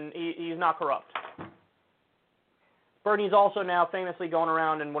person, and he's not corrupt. Bernie's also now famously going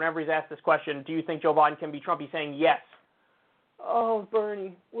around, and whenever he's asked this question, do you think Joe Biden can beat Trump, he's saying yes. Oh,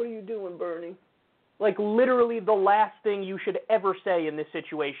 Bernie, what are you doing, Bernie? Like literally the last thing you should ever say in this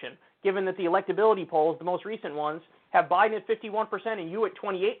situation, given that the electability polls, the most recent ones, have Biden at 51% and you at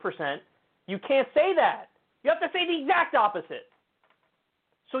 28%. You can't say that. You have to say the exact opposite.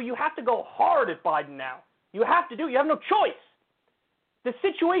 So you have to go hard at Biden now. You have to do it. You have no choice. The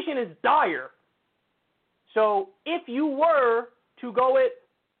situation is dire. So if you were to go at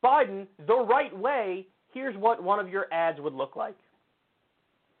Biden the right way, here's what one of your ads would look like.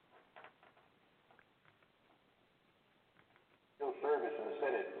 Your service in the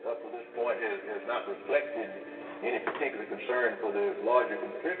Senate up to this point has not reflected any particular concern for the larger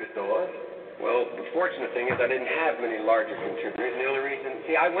contributors. Well, the fortunate thing is I didn't have many larger contributors. And the only reason,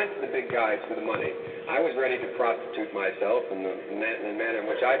 I went to the big guys for the money. I was ready to prostitute myself in the manner in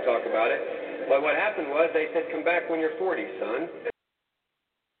which I talk about it. But what happened was they said, come back when you're 40, son.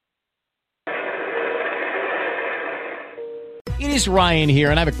 It is Ryan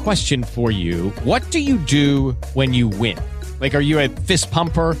here, and I have a question for you. What do you do when you win? Like, are you a fist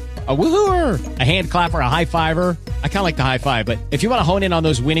pumper, a woohooer, a hand clapper, a high fiver? I kind of like the high five, but if you want to hone in on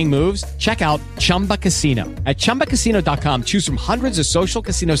those winning moves, check out Chumba Casino. At ChumbaCasino.com, choose from hundreds of social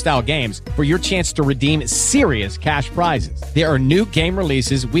casino-style games for your chance to redeem serious cash prizes. There are new game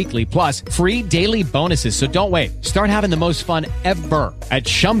releases weekly, plus free daily bonuses. So don't wait. Start having the most fun ever at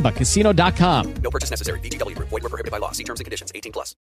ChumbaCasino.com. No purchase necessary. VGW Group. Void where prohibited by law. See terms and conditions. 18+.